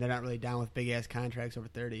 30, and they're not really down with big ass contracts over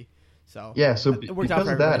 30. So Yeah, so it worked out because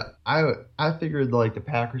for of everybody. that, I figured like the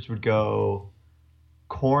Packers would go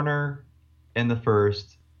corner in the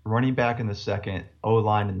first, running back in the second,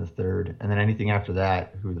 O-line in the third, and then anything after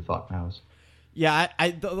that, who the fuck knows? Yeah,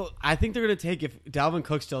 I think they're gonna take, if Dalvin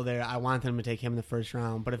Cook's still there, I want them to take him in the first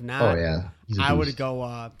round. But if not, Oh yeah, he's a I would beast. go.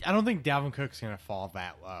 I don't think Dalvin Cook's gonna fall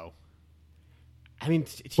that low. I mean,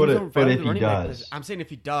 teams But don't if value he the running back does- position. I'm saying if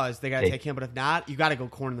he does, they gotta Hey. take him. But if not, you gotta go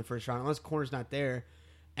corner in the first round, unless corner's not there.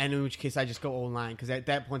 And in which case, I just go O line because at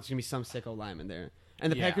that point, there's gonna be some sick O lineman there.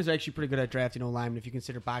 And the Yeah. Packers are actually pretty good at drafting O linemen. If you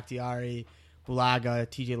consider Bakhtiari, Bulaga,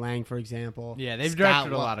 TJ Lang, for example. Yeah, they've Scott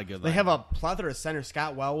drafted a Well- lot of good They have a plethora of centers.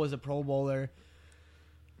 Scott Well was a Pro Bowler.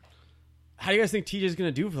 How do you guys think TJ is going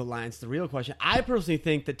to do for the Lions? The real question. I personally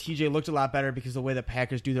think that TJ looked a lot better because of the way the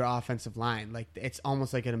Packers do their offensive line. Like, it's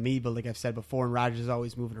almost like an amoeba, like I've said before, and Rodgers is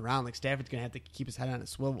always moving around. Like, Stafford's going to have to keep his head on a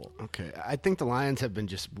swivel. Okay, I think the Lions have been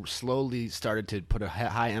just slowly started to put a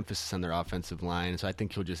high emphasis on their offensive line, so I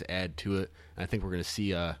think he'll just add to it. I think we're going to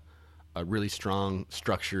see a really strong,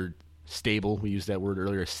 structured, stable. We used that word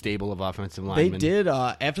earlier, stable of offensive They linemen. did,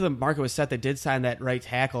 after the market was set, they did sign that right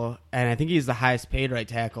tackle, and I think he's the highest paid right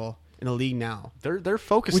tackle in the league now. They're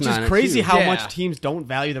focusing Which is on it, crazy too. how Yeah. much teams don't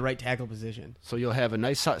value the right tackle position. So you'll have a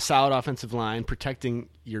nice, solid offensive line protecting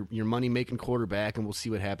your money-making quarterback, and we'll see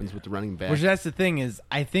what happens with the running back. Which that's the thing is,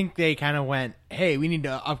 I think they kind of went, hey, we need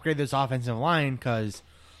to upgrade this offensive line because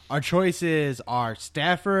our choices are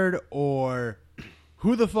Stafford or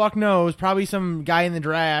who the fuck knows, probably some guy in the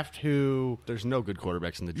draft who... There's no good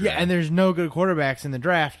quarterbacks in the draft. Yeah, and there's no good quarterbacks in the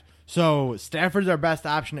draft. So Stafford's our best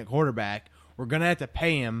option at quarterback. We're going to have to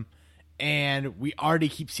pay him, and we already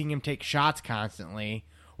keep seeing him take shots constantly.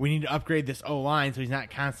 We need to upgrade this O-line so he's not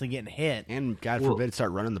constantly getting hit. And God Well- forbid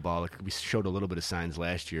start running the ball. Like we showed a little bit of signs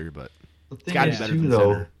last year, but The thing gotta be is, better too, than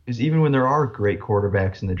though, center. is even when there are great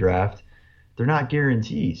quarterbacks in the draft, they're not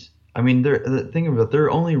guarantees. I mean, the thing about there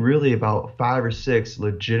are only really about 5 or 6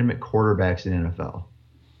 legitimate quarterbacks in the NFL.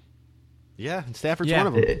 Yeah, and Stafford's Yeah. one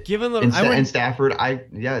of them. Given the And Stafford,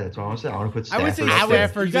 that's what I want to say. I want to put Stafford. I would say up there.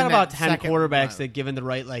 Stafford's you got in about that 10 second quarterbacks round. that, given the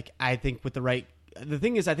right, like, I think with the right. The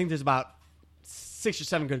thing is, I think there's about 6 or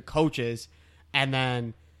 7 good coaches, and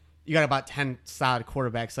then you got about 10 solid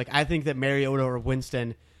quarterbacks. Like, I think that Mariota or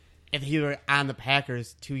Winston, if he were on the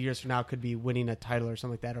Packers 2 years from now, could be winning a title or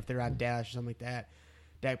something like that, or if they're on Dallas or something like that.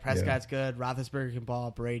 Dak Prescott's good. Roethlisberger can ball.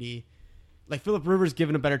 Brady. Like, Phillip Rivers,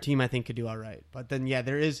 given a better team, I think could do all right. But then, yeah,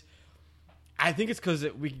 there is. I think it's because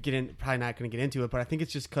we could get in. Probably not going to get into it, but I think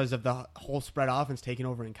it's just because of the whole spread offense taking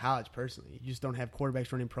over in college. Personally, you just don't have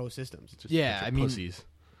quarterbacks running pro systems. It's just Yeah, I mean, Pussies.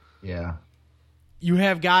 Yeah. you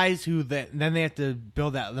have guys who then they have to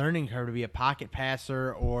build that learning curve to be a pocket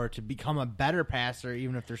passer or to become a better passer,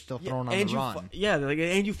 even if they're still throwing on the run.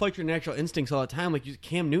 And you fight your natural instincts all the time. Like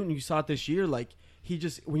Cam Newton, you saw it this year. Like he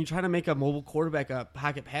just when you try to make a mobile quarterback a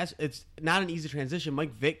pocket pass, it's not an easy transition.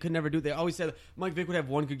 Mike Vick could never do it. They always said Mike Vick would have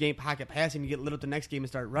one good game pocket passing, you get lit up the next game and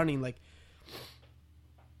start running like.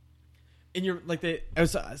 And you're like it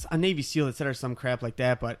was a Navy SEAL that said or some crap like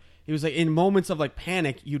that, but he was like in moments of like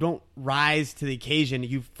panic, you don't rise to the occasion,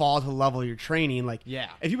 you fall to the level of your training. Like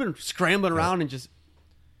if you've been scrambling around and just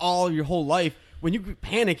all your whole life, when you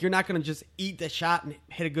panic, you're not going to just eat the shot and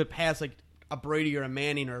hit a good pass like a Brady or a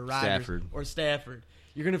Manning or a Rodgers or Stafford.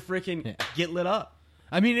 You're going to freaking get lit up.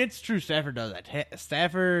 I mean, it's true. Stafford does that.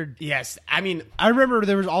 Stafford. Yes, I mean, I remember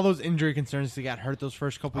there was all those injury concerns. He got hurt those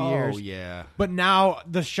first couple years. Oh, yeah. But now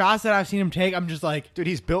the shots that I've seen him take, I'm just like, Dude,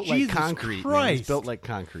 he's built like Jesus concrete. Man. Christ. He's built like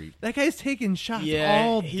concrete. That guy's taking shots yeah,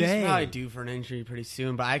 all he's day. probably due for an injury pretty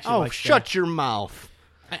soon. But I actually Oh, like shut your mouth.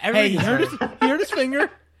 Hey, he hurt his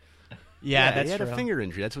finger. Yeah, that's he had true. a finger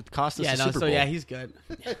injury. That's what cost us Yeah, the no, Super so Bowl. yeah, he's good.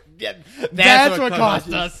 Yeah, That's what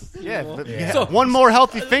cost us. Yeah, So- one more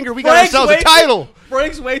healthy finger, we got Frank's ourselves a way- title.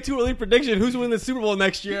 Frank's way too early prediction. Who's winning the Super Bowl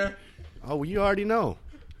next year? Oh, well, you already know.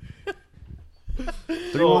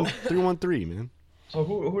 3-1-3, man. So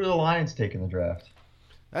who are the Lions taking the draft?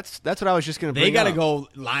 That's what I was just going to bring They got to up. go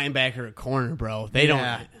linebacker or corner, bro. They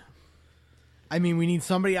Yeah. don't. I mean, we need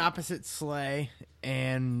somebody opposite Slay,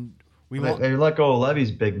 and we want. They let go of Levy's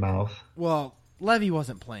big mouth. Well, Levy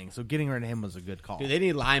wasn't playing, so getting rid of him was a good call. Dude, they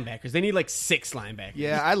need linebackers. They need like 6 linebackers.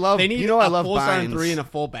 Yeah, I love. They need you know, I a love full starting Bynes. 3 and a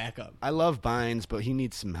full backup. I love Bynes, but he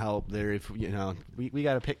needs some help there. If we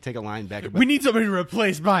got to take a linebacker. But We need somebody to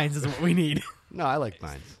replace Bynes. Is what we need. no, I like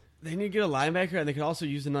Bynes. They need to get a linebacker, and they could also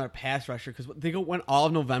use another pass rusher because they went all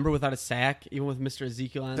of November without a sack, even with Mr.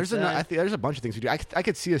 Ezekiel on. There's there's a bunch of things we do. I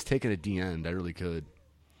could see us taking a D end. I really could.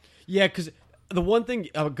 Yeah, because the one thing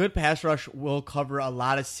a good pass rush will cover a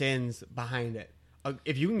lot of sins behind it.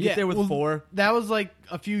 If you can get there with 4, That was like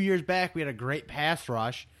a few years back. We had a great pass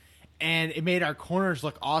rush, and it made our corners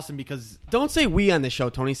look awesome because don't say we on the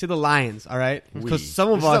show, Tony. Say the Lions, all right? Because We. some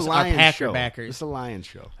of This is us a are Lions Packer show. backers. This is a Lions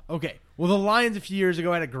show. okay, well the Lions a few years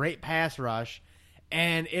ago had a great pass rush,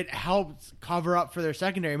 and it helped cover up for their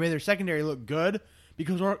secondary. It made their secondary look good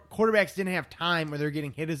because our quarterbacks didn't have time where they're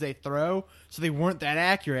getting hit as they throw, so they weren't that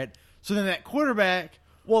accurate. So then that quarterback.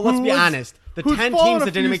 Well, let's who be was- honest. The who's 10 fallen teams a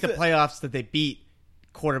that didn't few make the st- playoffs that they beat,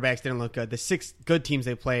 quarterbacks didn't look good. The 6 good teams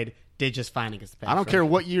they played did just fine against the Packers. I don't care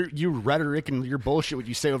what your rhetoric and your bullshit what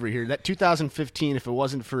you say over here. That 2015, if it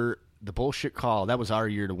wasn't for the bullshit call, that was our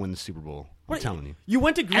year to win the Super Bowl. I'm telling you. You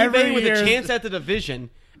went to Green Every Bay with year- a chance at the division,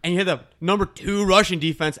 and you had the number 2 rushing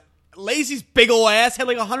defense. Lazy's big ol' ass had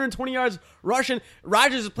like 120 yards rushing.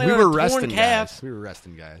 Rodgers is playing We on were a torn resting calf. guys. We were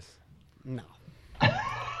resting guys. No.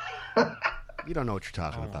 You don't know what you're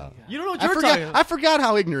talking about. You don't know what I you're forgot. talking about. I forgot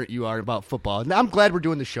how ignorant you are about football. Now, I'm glad we're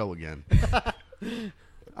doing the show again.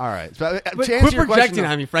 All right. So, to But answer quit your projecting question,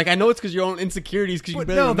 on me, Frank. I know it's because your own insecurities because you But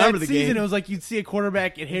barely no, remember that the season game. it was like you'd see a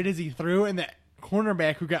quarterback get hit as he threw, and that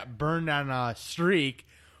cornerback who got burned on a streak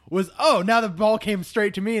was, oh, now the ball came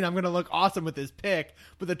straight to me, and I'm going to look awesome with this pick.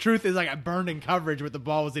 But the truth is, I got burned in coverage, but the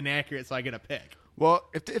ball was inaccurate, so I get a pick. well,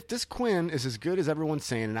 if this Quinn is as good as everyone's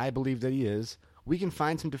saying, and I believe that he is, we can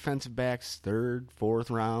find some defensive backs, 3rd, 4th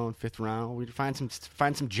round, 5th round. We can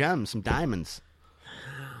find some gems, some diamonds.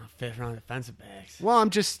 5th round defensive backs. Well, I'm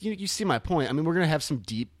just you see my point. I mean, we're gonna have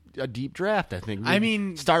a deep draft. I think. I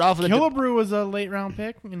mean, start off with Killebrew was a late round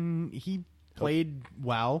pick, and he played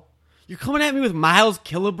well. You're coming at me with Miles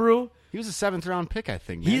Killebrew? he was a 7th round pick, I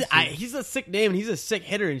think. Man. He's a sick name, and he's a sick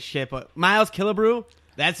hitter and shit, but Miles Killebrew,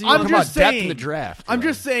 that's who you I'm want talking just about depth saying. in the draft, I'm right?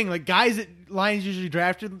 just saying, like guys that Lions usually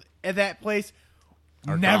drafted at that place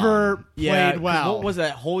never Yeah, played 'cause well. What was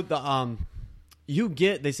that?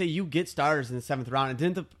 They say you get starters in the 7th round, and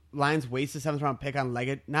didn't Lions wasted 7th round pick on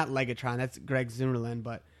not Legatron, that's Greg Zimmerlin,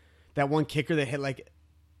 but that one kicker that hit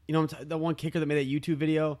the one kicker that made that YouTube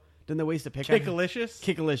video? Didn't they waste a pick? Kickalicious?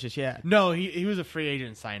 Kickalicious, yeah. No, he was a free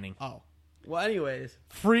agent signing. Oh. Well, anyways.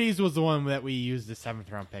 Freeze was the one that we used the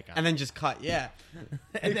 7th round pick on. And then just cut, yeah.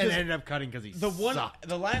 and then ended up cutting because he sucked.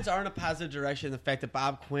 The Lions are in a positive direction. The fact that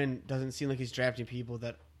Bob Quinn doesn't seem like he's drafting people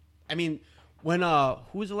that... I mean, when...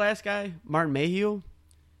 who was the last guy? Martin Mayhew?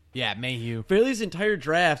 Yeah, Mayhew. Fairley's entire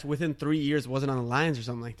draft within 3 years wasn't on the Lions or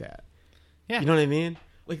something like that. Yeah. You know what I mean?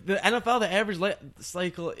 Like, the NFL, the average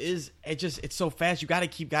cycle is... It's so fast. You got to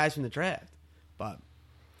keep guys from the draft. But...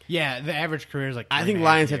 Yeah, the average career is like... I think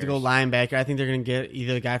Lions have to go linebacker. I think they're going to get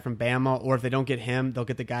either the guy from Bama, or if they don't get him, they'll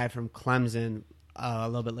get the guy from Clemson a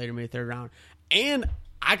little bit later, maybe 3rd round. And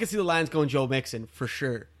I can see the Lions going Joe Mixon for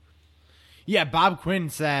sure. Yeah, Bob Quinn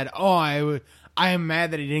said, I am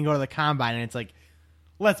mad that he didn't go to the combine. And it's like,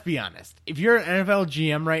 let's be honest. If you're an NFL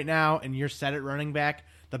GM right now and you're set at running back,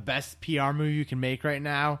 the best PR move you can make right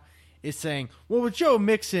now is saying, well, with Joe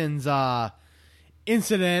Mixon's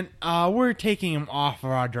incident, we're taking him off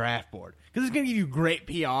of our draft board. Because it's going to give you great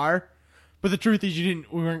PR. But the truth is we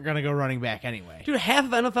weren't going to go running back anyway. Dude, half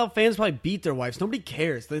of NFL fans probably beat their wives. Nobody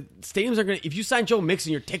cares. The stadiums are going to... If you sign Joe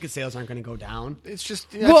Mixon, your ticket sales aren't going to go down. It's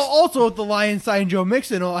just... Well, also, if the Lions sign Joe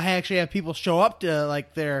Mixon, it'll actually have people show up to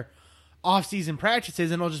like their off-season practices,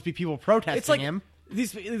 and it'll just be people protesting It's like him.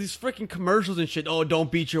 These freaking commercials and shit. Oh, don't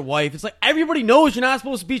beat your wife. It's like, everybody knows you're not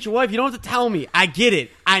supposed to beat your wife. You don't have to tell me. I get it.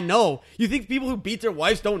 I know. You think people who beat their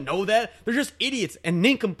wives don't know that? They're just idiots and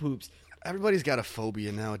nincompoops. Everybody's got a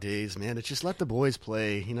phobia nowadays, man. It's just let the boys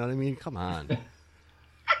play. You know what I mean? Come on.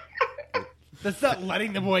 That's not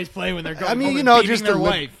letting the boys play when they're going. I mean, home you and know, beating just their the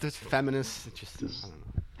wife. This feminists. It's just,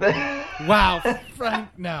 I don't know. Wow, Frank.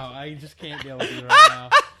 No, I just can't deal with you right now.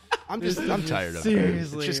 I'm tired of it.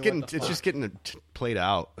 Seriously, It's just getting played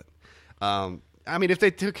out. I mean, if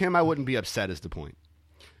they took him, I wouldn't be upset. Is the point?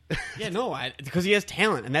 Yeah, no, because he has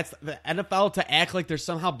talent, and that's the NFL to act like they're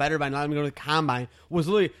somehow better by not letting him go to the combine was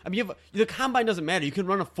literally. I mean, the combine doesn't matter. You can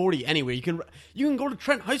run a 40 anywhere. You can go to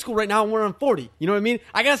Trent High School right now and run 40. You know what I mean?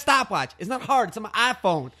 I got a stopwatch. It's not hard. It's on my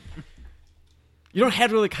iPhone. You don't have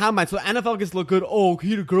to really combine, so the NFL gets to look good. Oh,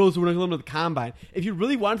 he the girls who are going to the combine. If you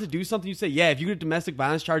really wanted to do something, you say, yeah, if you get a domestic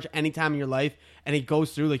violence charge any time in your life and it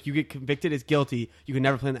goes through, like you get convicted as guilty, you can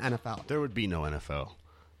never play in the NFL. There would be no NFL.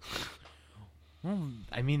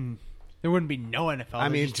 I mean, there wouldn't be no NFL. I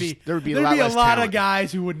mean, there would be there'd a lot be less a lot talent. of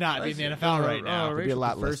guys who would not be in the NFL right now. There'd be a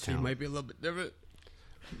lot less talent. Might be a little bit different.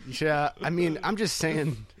 Yeah, I mean, I'm just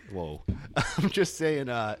saying. Whoa, I'm just saying.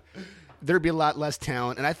 There'd be a lot less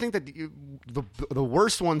talent, and I think that the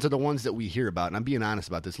worst ones are the ones that we hear about. And I'm being honest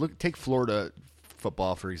about this. Take Florida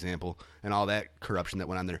football, for example, and all that corruption that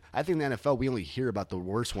went on there. I think in the NFL, we only hear about the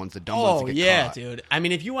worst ones, the dumb ones that get caught. Dude. I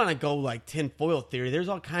mean, if you want to go like tinfoil theory, there's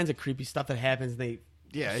all kinds of creepy stuff that happens. They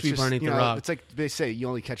it's sweep just, underneath the rug. It's like they say, you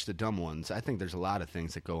only catch the dumb ones. I think there's a lot of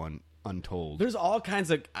things that go untold. There's all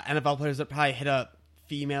kinds of NFL players that probably hit a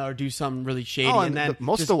female or do something really shady, and then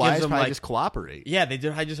most of the wives probably just cooperate. Yeah, they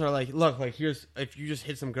do. I just are like, look, like here's if you just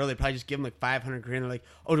hit some girl, they probably just give them like $500,000. They're like,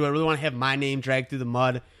 oh, do I really want to have my name dragged through the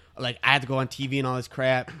mud? Like I have to go on TV and all this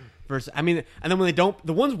crap. Versus, I mean, and then when they don't,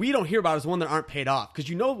 the ones we don't hear about is the one that aren't paid off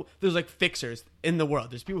because there's like fixers in the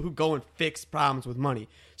world. There's people who go and fix problems with money.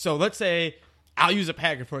 So let's say I'll use a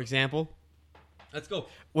Packer for example. Let's go.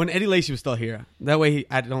 When Eddie Lacy was still here, that way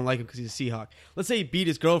I don't like him because he's a Seahawk. Let's say he beat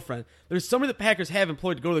his girlfriend. There's somebody the Packers have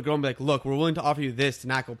employed to go to the girl and be like, look, we're willing to offer you this to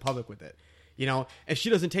not go public with it. You know, if she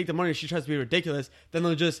doesn't take the money or she tries to be ridiculous, then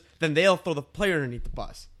they'll throw the player underneath the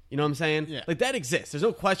bus. You know what I'm saying? Yeah. Like that exists. There's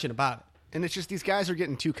no question about it. And it's just these guys are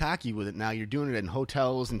getting too cocky with it now. You're doing it in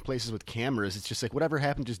hotels and places with cameras. It's just like whatever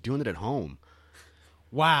happened, just doing it at home.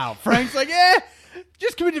 Wow. Frank's like,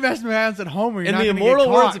 just commit domestic violence at home or you're In not the going to immortal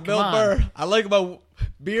get words caught. of Bill Burr, I like about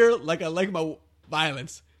beer like I like about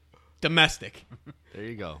violence. Domestic. There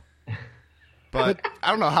you go. But I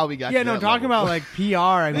don't know how we got Yeah, to no, that talking level. about like PR,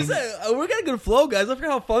 I mean, We got a good flow, guys. I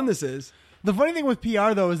forget how fun this is. the funny thing with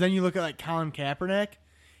PR though is then you look at like Colin Kaepernick,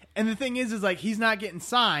 and the thing is like he's not getting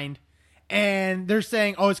signed, and they're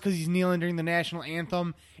saying, oh, it's because he's kneeling during the national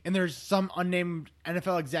anthem, and there's some unnamed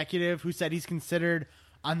NFL executive who said he's considered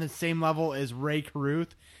on the same level as Ray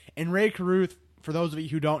Caruth, and Ray Caruth, for those of you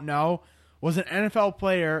who don't know, was an NFL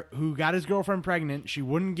player who got his girlfriend pregnant. She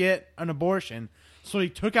wouldn't get an abortion, so he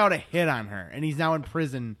took out a hit on her, and he's now in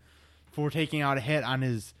prison for taking out a hit on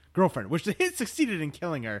his girlfriend, which the hit succeeded in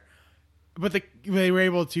killing her. But they were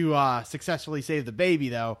able to successfully save the baby,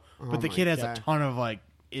 though. But the kid has a ton of like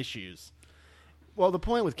issues. Well, the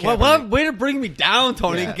point with Well, Kaepernick, way to bring me down,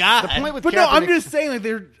 Tony. Yeah. God. The point with But no, I'm Kaepernick- just saying, like,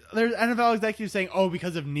 there's NFL executives saying, oh,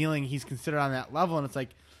 because of kneeling, he's considered on that level. And it's like,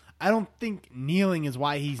 I don't think kneeling is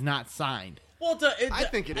why he's not signed. Well, I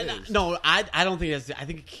think it is. No, I don't think it's. I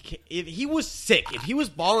think if he was sick, if he was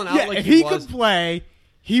balling out Yeah, like if he was, could play,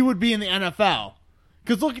 he would be in the NFL.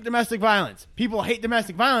 Because look at domestic violence. People hate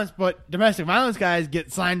domestic violence, but domestic violence guys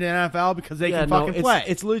get signed to the NFL because they can fucking play.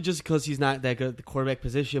 It's literally just because he's not that good at the quarterback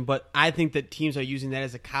position. But I think that teams are using that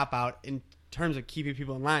as a cop out in terms of keeping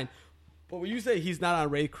people in line. But when you say he's not on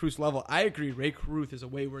Ray Cruz level, I agree. Ray Cruz is a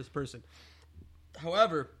way worse person.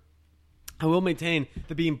 However, I will maintain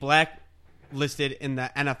that being blacklisted in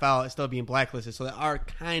the NFL is still being blacklisted, so they are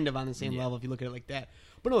kind of on the same level if you look at it like that.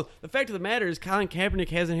 But no, the fact of the matter is Colin Kaepernick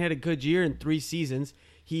hasn't had a good year in 3 seasons.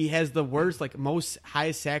 He has the worst, most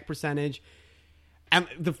highest sack percentage. And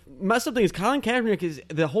the messed up thing is Colin Kaepernick is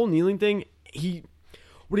the whole kneeling thing.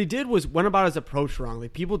 What he did was went about his approach wrong.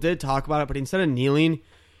 Like, people did talk about it, but instead of kneeling,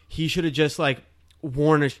 he should have just not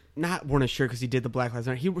worn a shirt because he did the Black Lives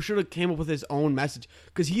Matter. He should have came up with his own message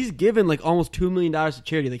because he's given almost $2 million to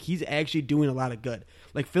charity. Like, he's actually doing a lot of good.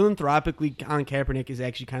 Like, philanthropically, Colin Kaepernick is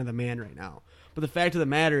actually kind of the man right now. But the fact of the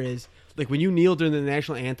matter is, when you kneel during the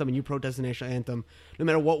national anthem and you protest the national anthem, no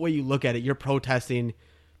matter what way you look at it, you're protesting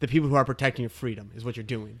the people who are protecting your freedom is what you're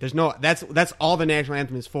doing. That's all the national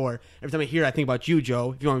anthem is for. Every time I hear it, I think about you,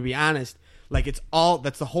 Joe, if you want me to be honest.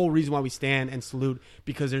 That's the whole reason why we stand and salute,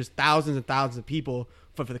 because there's thousands and thousands of people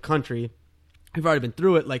for the country who've already been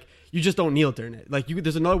through it. You just don't kneel during it.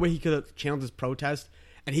 There's another way he could have channeled his protest,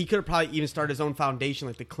 and he could have probably even started his own foundation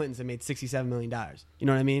like the Clintons that made $67 million. You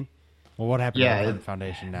know what I mean? Well, what happened to the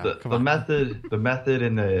foundation now? The method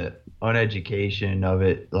and the uneducation of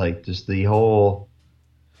it, just the whole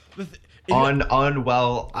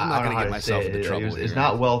unwell. I'm not going to get myself into trouble. It's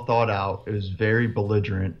not well thought out. It was very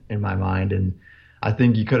belligerent in my mind, and I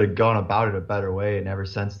think you could have gone about it a better way. And ever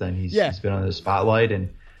since then, he's been on the spotlight.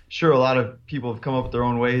 And sure, a lot of people have come up with their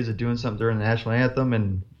own ways of doing something during the national anthem,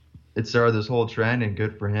 and it started this whole trend. And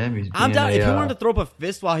good for him. I'm down. If he wanted to throw up a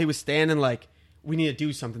fist while he was standing, we need to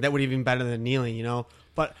do something, that would have been better than kneeling, you know.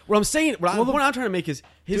 But what I'm saying, what I'm trying to make is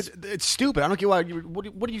it's stupid. I don't get why.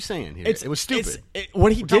 What are you saying here? It was stupid.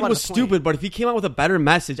 What he did was stupid. But if he came out with a better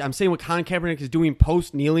message, I'm saying what Colin Kaepernick is doing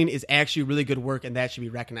post kneeling is actually really good work, and that should be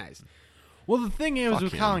recognized. Well, the thing is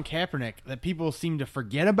with Colin Kaepernick that people seem to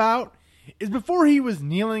forget about is before he was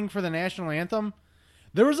kneeling for the national anthem,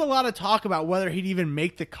 there was a lot of talk about whether he'd even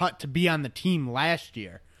make the cut to be on the team last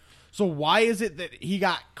year. So why is it that he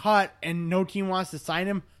got cut and no team wants to sign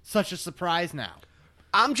him? Such a surprise now.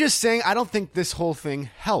 I'm just saying I don't think this whole thing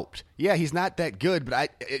helped. Yeah, he's not that good,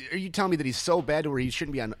 but are you telling me that he's so bad to where he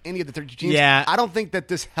shouldn't be on any of the 30 teams? Yeah. I don't think that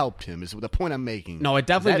this helped him is the point I'm making. No, it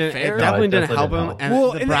definitely didn't. Fair? It definitely No, it didn't help definitely him. didn't And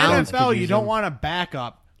Well, the in Browns the NFL, could you use don't him. want a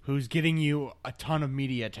backup who's getting you a ton of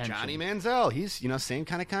media attention. Johnny Manziel, he's same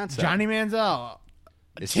kind of concept. Johnny Manziel.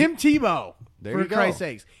 Is Tim Tebow, There for you go. Christ's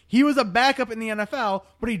sakes. He was a backup in the NFL,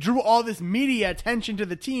 but he drew all this media attention to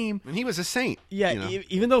the team. and he was a saint. Yeah, you know?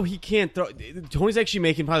 even though he can't throw, Tony's actually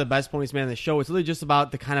making probably the best poniest man in the show. It's really just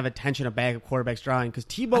about the kind of attention a backup quarterback's drawing. Because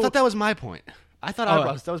Tebow, I thought that was my point. I thought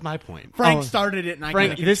Oh. that was my point. Frank started it, and I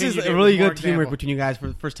Frank, kinda this is continued a it really with more good teamwork examples. between you guys for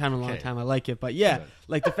the first time in a long time. I like it, but yeah,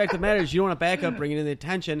 the fact of the matter is you don't want a backup bringing in the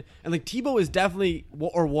attention, and Tebow is definitely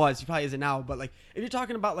or was, he probably isn't now, but if you're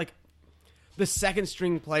talking about the second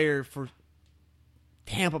string player for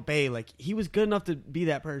Tampa Bay, he was good enough to be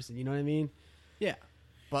that person. You know what I mean? Yeah.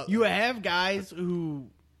 But You have guys who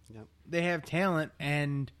they have talent,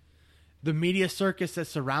 and the media circus that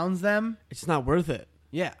surrounds them. it's not worth it.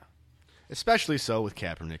 Yeah. Especially so with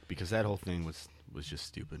Kaepernick, because that whole thing was just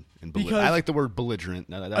stupid. And Because- I like the word belligerent.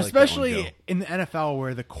 I like that one, Especially Joe. in the NFL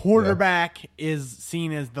where the quarterback is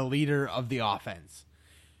seen as the leader of the offense.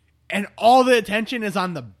 And all the attention is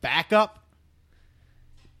on the backup.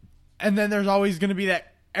 And then there's always going to be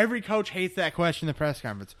that every coach hates that question in the press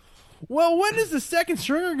conference. Well, when is the second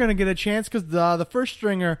stringer going to get a chance? Because the first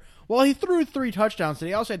stringer, well, he threw 3 touchdowns, and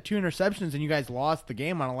he also had 2 interceptions, and you guys lost the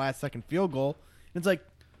game on a last-second field goal. And it's like,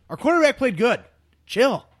 our quarterback played good.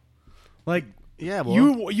 Chill. Yeah,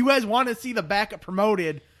 well, You guys want to see the backup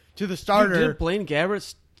promoted to the starter. Did Blaine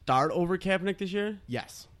Gabbert start over Kaepernick this year?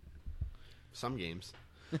 Yes. some games.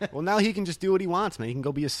 Well, now he can just do what he wants, man. He can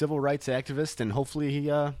go be a civil rights activist, and hopefully he.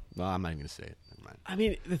 Well, I'm not even going to say it. Never mind. I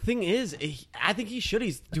mean, the thing is, I think he should.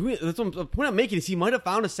 He's doing. That's what the point I'm making is he might have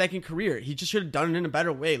found a second career. He just should have done it in a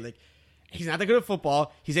better way. He's not that good at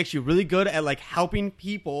football. He's actually really good at helping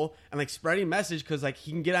people and spreading message because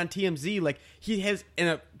he can get on TMZ. He has in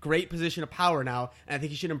a great position of power now, and I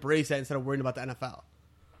think he should embrace that instead of worrying about the NFL.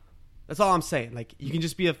 That's all I'm saying. You can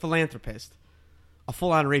just be a philanthropist. a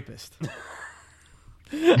full-on rapist.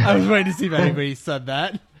 I was waiting to see if anybody said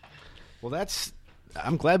that. Well,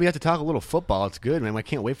 I'm glad we have to talk a little football. It's good, man. I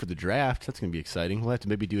can't wait for the draft. That's going to be exciting. We'll have to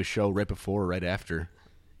maybe do a show right before or right after.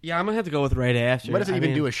 Yeah, I'm gonna have to go with right after. What does it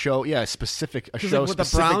even do a show? Yeah, a show like, specific the Browns to are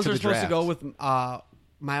the supposed draft. to go with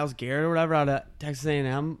Myles Garrett or whatever out of Texas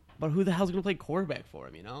A&M, but who the hell's gonna play quarterback for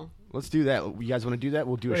him? You know, Let's do that. You guys want to do that?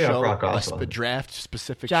 We'll do a Yeah, show, Brock a Osweiler. draft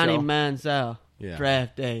specific Johnny show. Manziel, Yeah.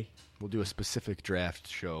 draft day, We'll do a specific draft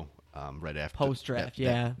show right after Post-draft, that-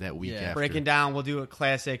 yeah. that week Yeah. after. breaking down. We'll do a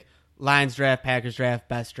classic Lions draft, Packers draft,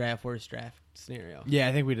 best draft, worst draft scenario. Yeah,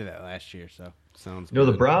 I think we did that last year. So Sounds You know,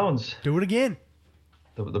 good. the Browns. do it again.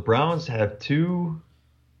 The Browns have 2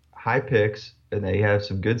 high picks, and they have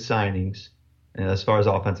some good signings, and as far as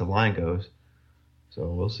offensive line goes. So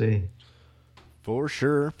we'll see. For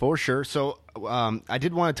sure. So I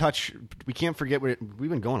did want to touch. We can't forget. We've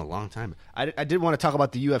been going a long time. I did want to talk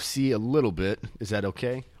about the UFC a little bit. Is that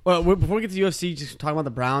okay? Well, before we get to UFC, just talking about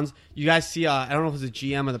the Browns. You guys see? I don't know if it was the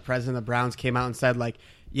GM or the president of the Browns came out and said like,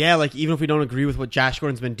 yeah, like even if we don't agree with what Josh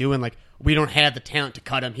Gordon's been doing, like we don't have the talent to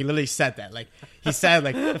cut him. He literally said that. Like he said,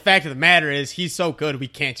 like the fact of the matter is he's so good we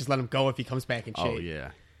can't just let him go if he comes back in shape. Oh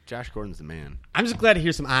yeah, Josh Gordon's the man. I'm just glad to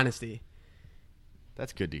hear some honesty.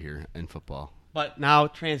 That's good to hear in football. But now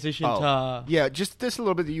transition to Yeah, just this a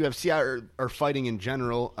little bit. The UFC are fighting in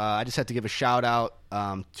general. I just had to give a shout out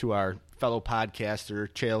to our fellow podcaster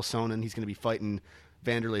Chael Sonnen. He's going to be fighting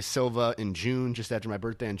Vanderlei Silva in June, just after my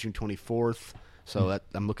birthday on June 24th. So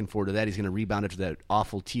I'm looking forward to that. He's going to rebound after that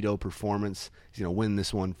awful Tito performance. He's going to win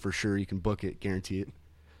this one for sure. You can book it, guarantee it.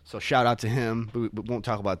 So shout out to him. But we won't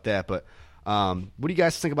talk about that. But what do you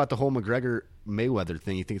guys think about the whole McGregor Mayweather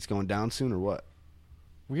thing? You think it's going down soon or what?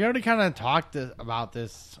 We already kind of talked about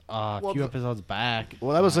this a few episodes back.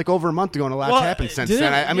 Well, that was like over a month ago, and a lot's Well, happened since didn't-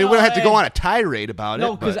 then. I mean, we don't have to go on a tirade about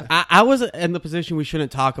no, it. because But I was in the position we shouldn't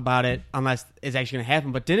talk about it unless it's actually going to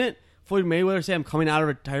happen. But didn't Floyd Mayweather say I'm coming out of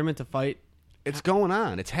retirement to fight? it's going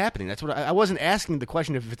on. It's happening. That's what I wasn't asking the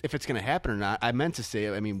question if it's going to happen or not. I meant to say,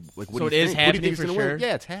 I mean, like, what So do you it is think? What do you happening think it's for gonna win? sure?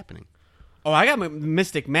 Yeah, it's happening. Oh, I got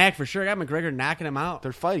Mystic Mac for sure. I got McGregor knocking him out.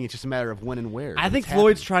 They're fighting. It's just a matter of when and where. I but think it's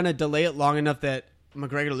Floyd's happening. trying to delay it long enough that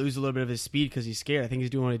McGregor loses a little bit of his speed because he's scared. I think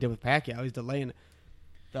he's doing what he did with Pacquiao. He's delaying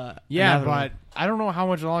the Yeah, inevitable. but I don't know how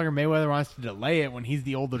much longer Mayweather wants to delay it when he's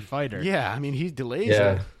the older fighter. Yeah, I mean, he delays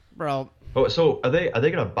Yeah. it. Bro, Oh, so are they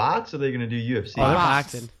going to box or are they going to do UFC? they're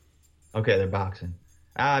Box. boxing. Okay, they're boxing.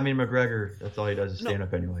 I mean, McGregor, that's all he does is stand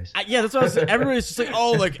up anyways. Yeah, that's what I was saying. Everybody's just like,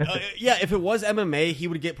 oh, like, yeah, if it was MMA, he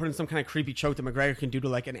would get put in some kind of creepy choke that McGregor can do to,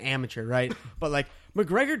 like, an amateur, right? But, like,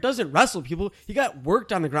 McGregor doesn't wrestle people. He got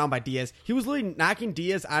worked on the ground by Diaz. He was literally knocking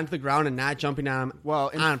Diaz onto the ground and not jumping on him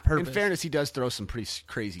Well, on purpose. in fairness, he does throw some pretty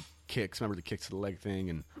crazy kicks. Remember the kicks to the leg thing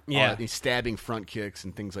and all Yeah. that. He's stabbing front kicks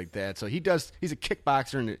and things like that. So he's a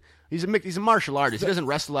kickboxer and he's a martial artist. He doesn't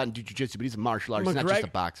wrestle a lot and do jiu-jitsu, but he's a martial artist. He's not just a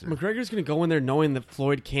boxer. McGregor's going to go in there knowing that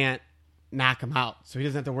Floyd can't knock him out, so he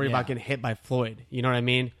doesn't have to worry about getting hit by Floyd. You know what I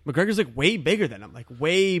mean? McGregor's like way bigger than him, like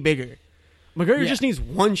way bigger. McGregor just needs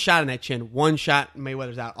one shot in that chin, one shot.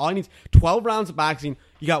 Mayweather's out. All he needs 12 rounds of boxing.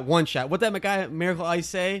 You got one shot. What that guy Miracle Ice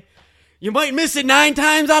say? You might miss it 9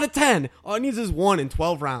 times out of 10. All he needs is one in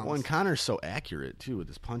 12 rounds. Well, and Connor's so accurate too with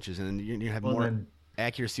his punches, and you have Well, more then-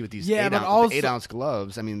 accuracy with these Yeah, but also- 8-ounce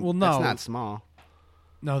gloves. I mean, Well, that's no. not small.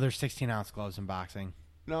 No, there's 16-ounce gloves in boxing.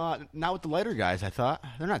 No, not with the lighter guys. I thought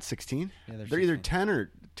they're not 16. Yeah, they're they're either 16.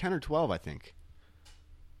 10 or 12. I think.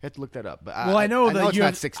 You have to look that up. But Well, I know it's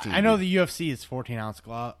not 16. I know the UFC is 14-ounce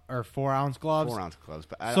glove or 4-ounce gloves. 4-ounce gloves.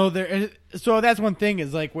 But So that's one thing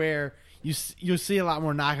is like where you'll see a lot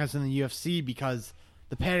more knockouts in the UFC because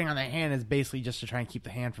the padding on the hand is basically just to try and keep the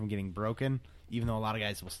hand from getting broken, even though a lot of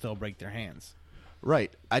guys will still break their hands.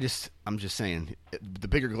 right. I'm just saying the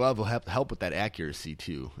bigger glove will help with that accuracy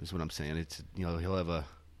too. Is what I'm saying. It's he'll have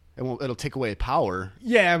it'll take away power,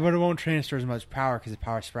 Yeah, but it won't transfer as much power because the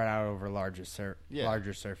power spread out over a larger Yeah.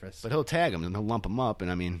 larger surface. but he'll tag him and he'll lump him up.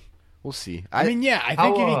 And I mean, we'll see. I think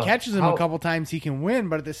how, if he catches him how- a couple times, he can win.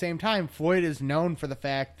 But at the same time, Floyd is known for the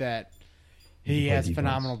fact that he has defense.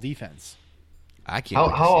 phenomenal defense. I can't.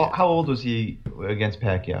 wait to see it. How old was he against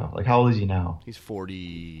Pacquiao? Like, how old is he now? He's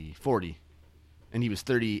 40, and he was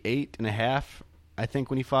 38 and a half, I think,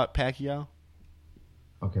 when he fought Pacquiao.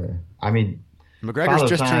 Okay, I mean, McGregor's Father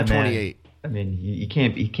just Time, turned man. 28. I mean, he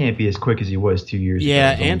can't be as quick as he was 2 years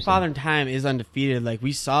Yeah, ago. and Father Time is undefeated. Like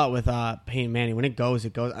we saw it with Peyton Manning. When it goes,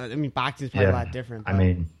 it goes. I mean, boxing's probably a lot different. I but-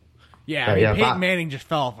 mean, Yeah, Yeah, I mean, yeah, Peyton but- Manning just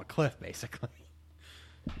fell off a cliff, basically.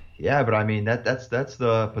 Yeah, but I mean that's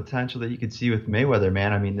the potential that you could see with Mayweather,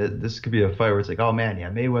 man. I mean, this could be a fight where it's like, oh man,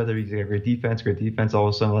 yeah, Mayweather, he's got great defense. All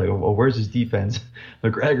of a sudden, like, oh, where's his defense?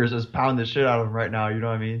 McGregor's just pounding the shit out of him right now. You know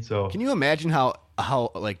what I mean? So Can you imagine how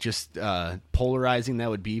like just polarizing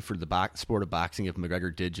that would be for the sport of boxing if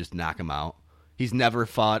McGregor did just knock him out? He's never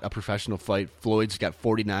fought a professional fight. Floyd's got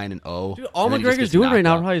 49-0. Dude, all McGregor's doing right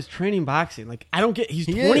now probably is training boxing. Like, I don't get. He's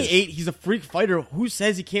 28. He's a freak fighter. Who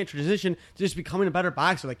says he can't transition to just becoming a better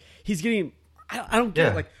boxer? Like, he's getting. I don't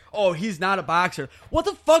get it. Like, oh, he's not a boxer. What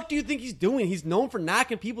the fuck do you think he's doing? He's known for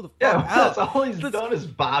knocking people the fuck out. That's all he's done is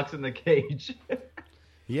box in the cage.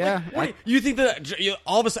 Yeah. Like, you think that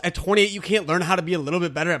all of a sudden at 28 you can't learn how to be a little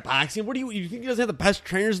bit better at boxing? What do you think he doesn't have the best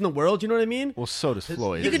trainers in the world? You know what I mean? Well, so does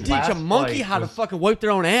Floyd. You can teach a monkey how to fucking wipe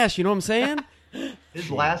their own ass. You know what I'm saying? His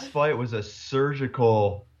last fight was a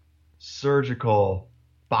surgical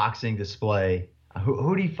boxing display.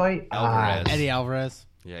 Who did he fight? Alvarez. Eddie Alvarez.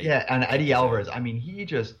 Yeah, and Eddie Alvarez. I mean, he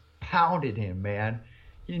just pounded him, man.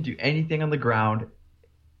 He didn't do anything on the ground,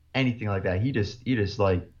 anything like that. He just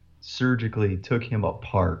like surgically took him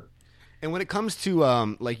apart. And when it comes to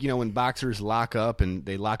like, you know, when boxers lock up and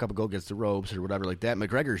they lock up and go against the ropes or whatever like that,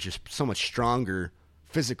 McGregor is just so much stronger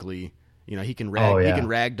physically. You know, he can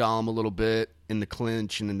ragdoll him a little bit in the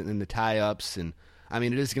clinch and in the tie-ups. And I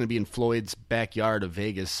mean, it is going to be in Floyd's backyard of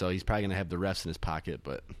Vegas, so he's probably going to have the refs in his pocket.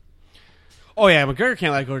 But oh yeah, McGregor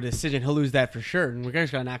can't let go of the decision. He'll lose that for sure. And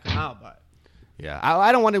McGregor's going to knock him out. But yeah,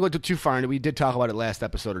 I don't want to go too far into it. We did talk about it last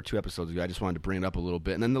episode or 2 episodes ago. I just wanted to bring it up a little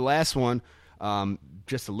bit. And then the last one,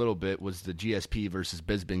 just a little bit, was the GSP versus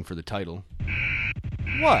Bisping for the title.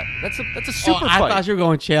 What? That's a super fight. I thought you were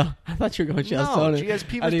going Chael. No,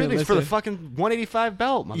 GSP versus Bisping for the fucking 185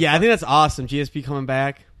 belt. Yeah, I think that's awesome. GSP coming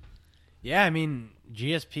back. Yeah, I mean,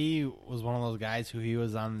 GSP was one of those guys who he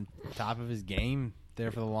was on top of his game there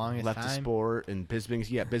for the longest time. Left the sport, and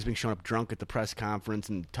Bisping showing up drunk at the press conference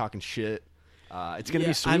and talking shit. It's gonna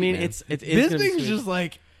be sweet. I mean, man. it's Bisping's just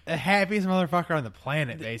like the happiest motherfucker on the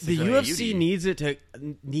planet, basically. The UFC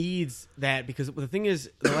needs that because the thing is,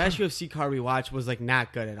 the last UFC card we watched was like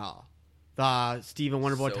not good at all. The Stephen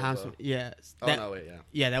Wonderboy Thompson, it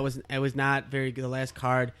was not very good. The last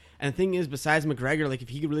card, and the thing is, besides McGregor, like if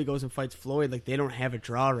he really goes and fights Floyd, like they don't have a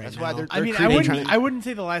draw right That's now. why I wouldn't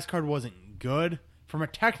say the last card wasn't good from a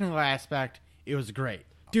technical aspect. It was great,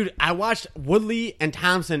 dude. I watched Woodley and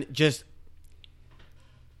Thompson just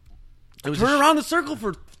turn around the circle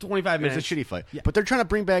for 25 minutes. It was a shitty fight, but they're trying to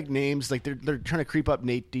bring back names. Like they're trying to creep up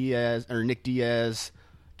Nick Diaz,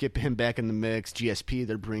 get him back in the mix. GSP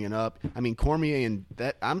they're bringing up. I mean Cormier and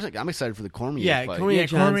that. I'm excited for the Cormier fight. Cormier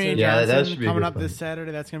Johnson that should be coming up this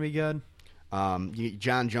Saturday. That's gonna be good.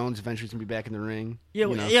 John Jones eventually is gonna be back in the ring. Yeah,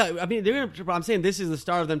 yeah. I mean, they're gonna. I'm saying this is the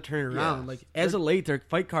start of them turning around. Like as of late, their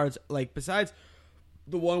fight cards, like besides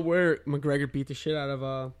the one where McGregor beat the shit out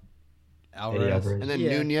of Alvarez. And then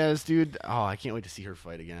Nunez, dude. Oh, I can't wait to see her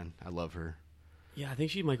fight again. I love her. Yeah, I think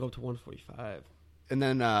she might go up to 145. And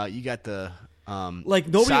then you got the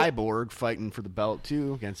Cyborg fighting for the belt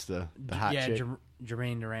too against the hot chick.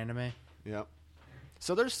 Jermaine Durandame. Yep.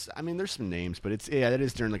 So there's some names, but that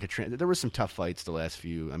is during like there were some tough fights the last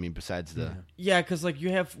few. I mean, besides the because like you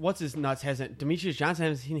have what's his nuts hasn't Demetrius Johnson,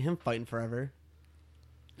 haven't seen him fighting forever.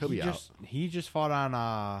 He'll be out. He just fought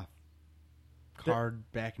on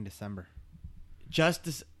card back in December.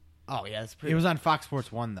 Justice. Oh yeah, that's pretty. It was on Fox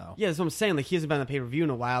Sports 1 though. Yeah, that's what I'm saying. Like he hasn't been on the pay-per-view in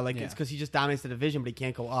a while. Like it's because he just dominates the division, but he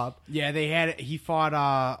can't go up. Yeah, they had it. He fought.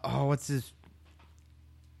 What's his?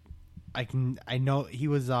 I know he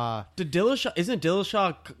was. Isn't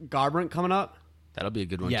Dillashaw Garbrandt coming up? That'll be a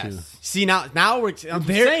good one too. See now we're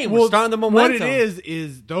starting the momentum. What it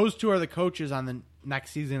is those two are the coaches on the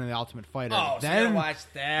next season of The Ultimate Fighter. Oh, then watch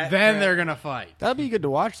that. Then they're gonna fight. That'll be good to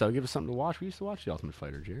watch. Though, give us something to watch. We used to watch The Ultimate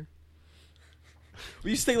Fighter, Jerry.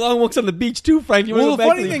 We used to take long walks on the beach too, Frank. The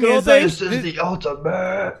funny thing is, this is the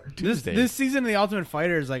Ultimate. This season of The Ultimate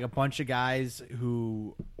Fighter is like a bunch of guys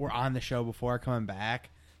who were on the show before coming back.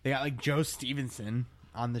 They got like Joe Stevenson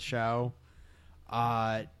on the show,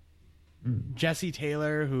 Jesse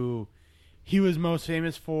Taylor, who he was most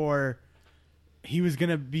famous for. He was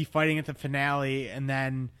gonna be fighting at the finale, and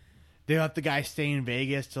then they let the guy stay in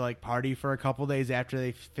Vegas to like party for a couple days after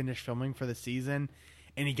they finished filming for the season.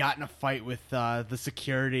 And he got in a fight with the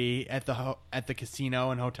security at the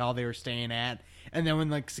casino and hotel they were staying at. And then when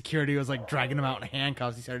like security was like dragging him out in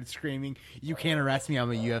handcuffs, he started screaming, "You can't arrest me!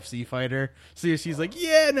 I'm a UFC fighter." So UFC's like,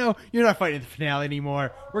 "Yeah, no, you're not fighting at the finale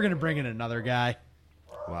anymore. We're gonna bring in another guy."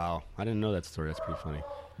 Wow, I didn't know that story. That's pretty funny.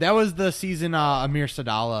 That was the season Amir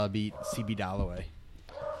Sadallah beat CB Dalloway.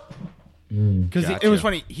 Because Gotcha. it was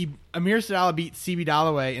funny. Amir Sadallah beat CB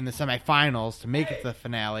Dalloway in the semifinals to make it to the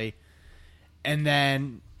finale, and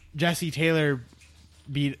then Jesse Taylor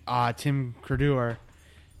beat Tim Credur.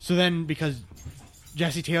 So then, because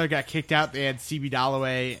Jesse Taylor got kicked out, they had CB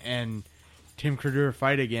Dalloway and Tim Credur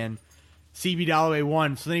fight again. CB Dalloway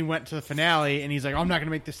won, so then he went to the finale, and he's like, I'm not going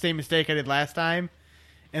to make the same mistake I did last time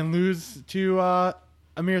and lose to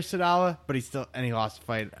Amir Sadallah, but he lost the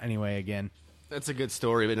fight anyway again. That's a good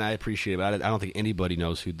story, and I appreciate it. I don't think anybody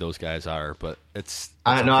knows who those guys are, but it's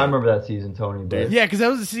I okay. remember that season, Tony. But Yeah, because that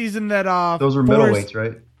was the season that those were Forrest- middleweights,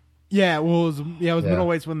 right? Yeah, well, it was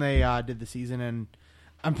middleweights when they did the season, and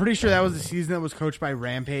I'm pretty sure that was the season that was coached by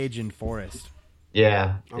Rampage and Forrest.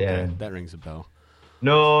 Yeah, Okay, yeah. that rings a bell.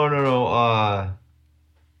 No.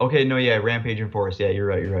 Okay, no, yeah, Rampage and Forrest. Yeah, you're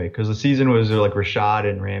right. Because the season was like Rashad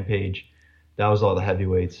and Rampage. That was all the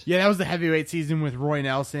heavyweights. Yeah, that was the heavyweight season with Roy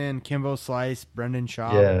Nelson, Kimbo Slice, Brendan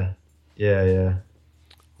Shaw. Yeah.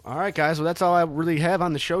 All right, guys. Well, that's all I really have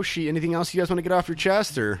on the show sheet. Anything else you guys want to get off your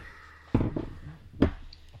chest, or? I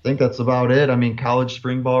think that's about it. I mean, college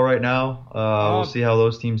spring ball right now. We'll see how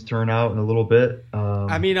those teams turn out in a little bit.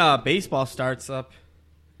 Baseball starts up.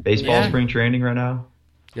 Baseball spring training right now.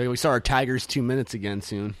 Yeah, we saw our Tigers 2 minutes again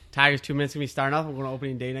soon. Tigers 2 minutes going to be starting off. We're going to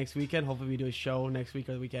opening day next weekend. Hopefully we do a show next week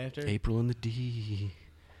or the week after. April in the D.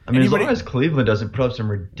 I mean, as long as Cleveland doesn't put up some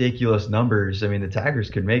ridiculous numbers, I mean, the Tigers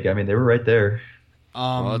could make it. I mean, they were right there.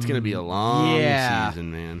 Well, it's going to be a long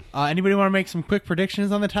season, man. Anybody want to make some quick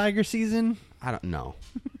predictions on the Tiger season? I don't know.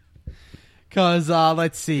 Because,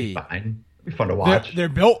 let's see. Fine. It'd be fun to watch. They're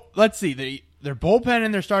built. Let's see. Their bullpen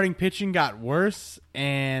and their starting pitching got worse,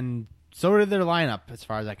 and so did their lineup, as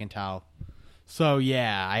far as I can tell. So,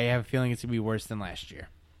 yeah, I have a feeling it's going to be worse than last year.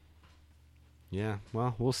 Yeah,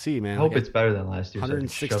 well, we'll see, man. I hope it's better than last year.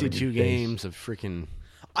 162 games of freaking...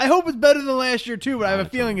 I hope it's better than last year, too, but I have a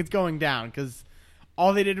feeling it's going down, because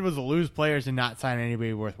all they did was lose players and not sign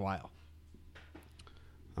anybody worthwhile.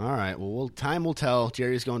 All right, well, time will tell.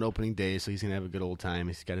 Jerry's going to opening day, so he's going to have a good old time.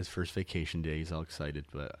 He's got his first vacation day. He's all excited,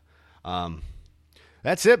 but...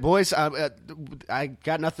 that's it, boys. I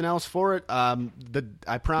got nothing else for it.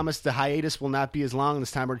 I promise the hiatus will not be as long.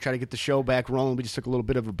 This time we're going to try to get the show back rolling. We just took a little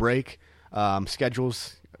bit of a break.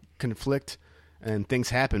 Schedules conflict and things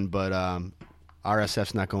happen, but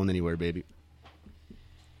RSF's not going anywhere, baby.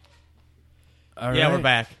 All Yeah, right. we're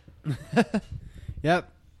back. Yep.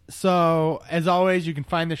 So, as always, you can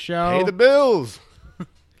find the show. Pay the bills.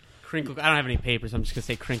 Crinkle. I don't have any papers. I'm just going to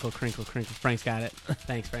say crinkle, crinkle, crinkle. Frank's got it.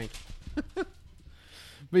 Thanks, Frank.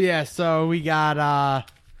 But yeah, so we got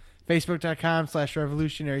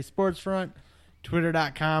Facebook.com/Revolutionary Sports Front,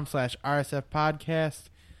 Twitter.com/RSF Podcast.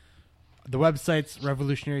 The website's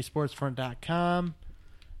RevolutionarySportsFront.com.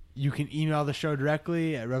 You can email the show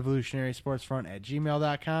directly at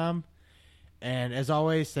revolutionarysportsfront@gmail.com. And as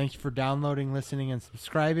always, thank you for downloading, listening, and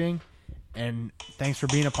subscribing. And thanks for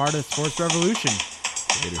being a part of the Sports Revolution.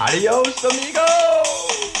 Adios, amigos!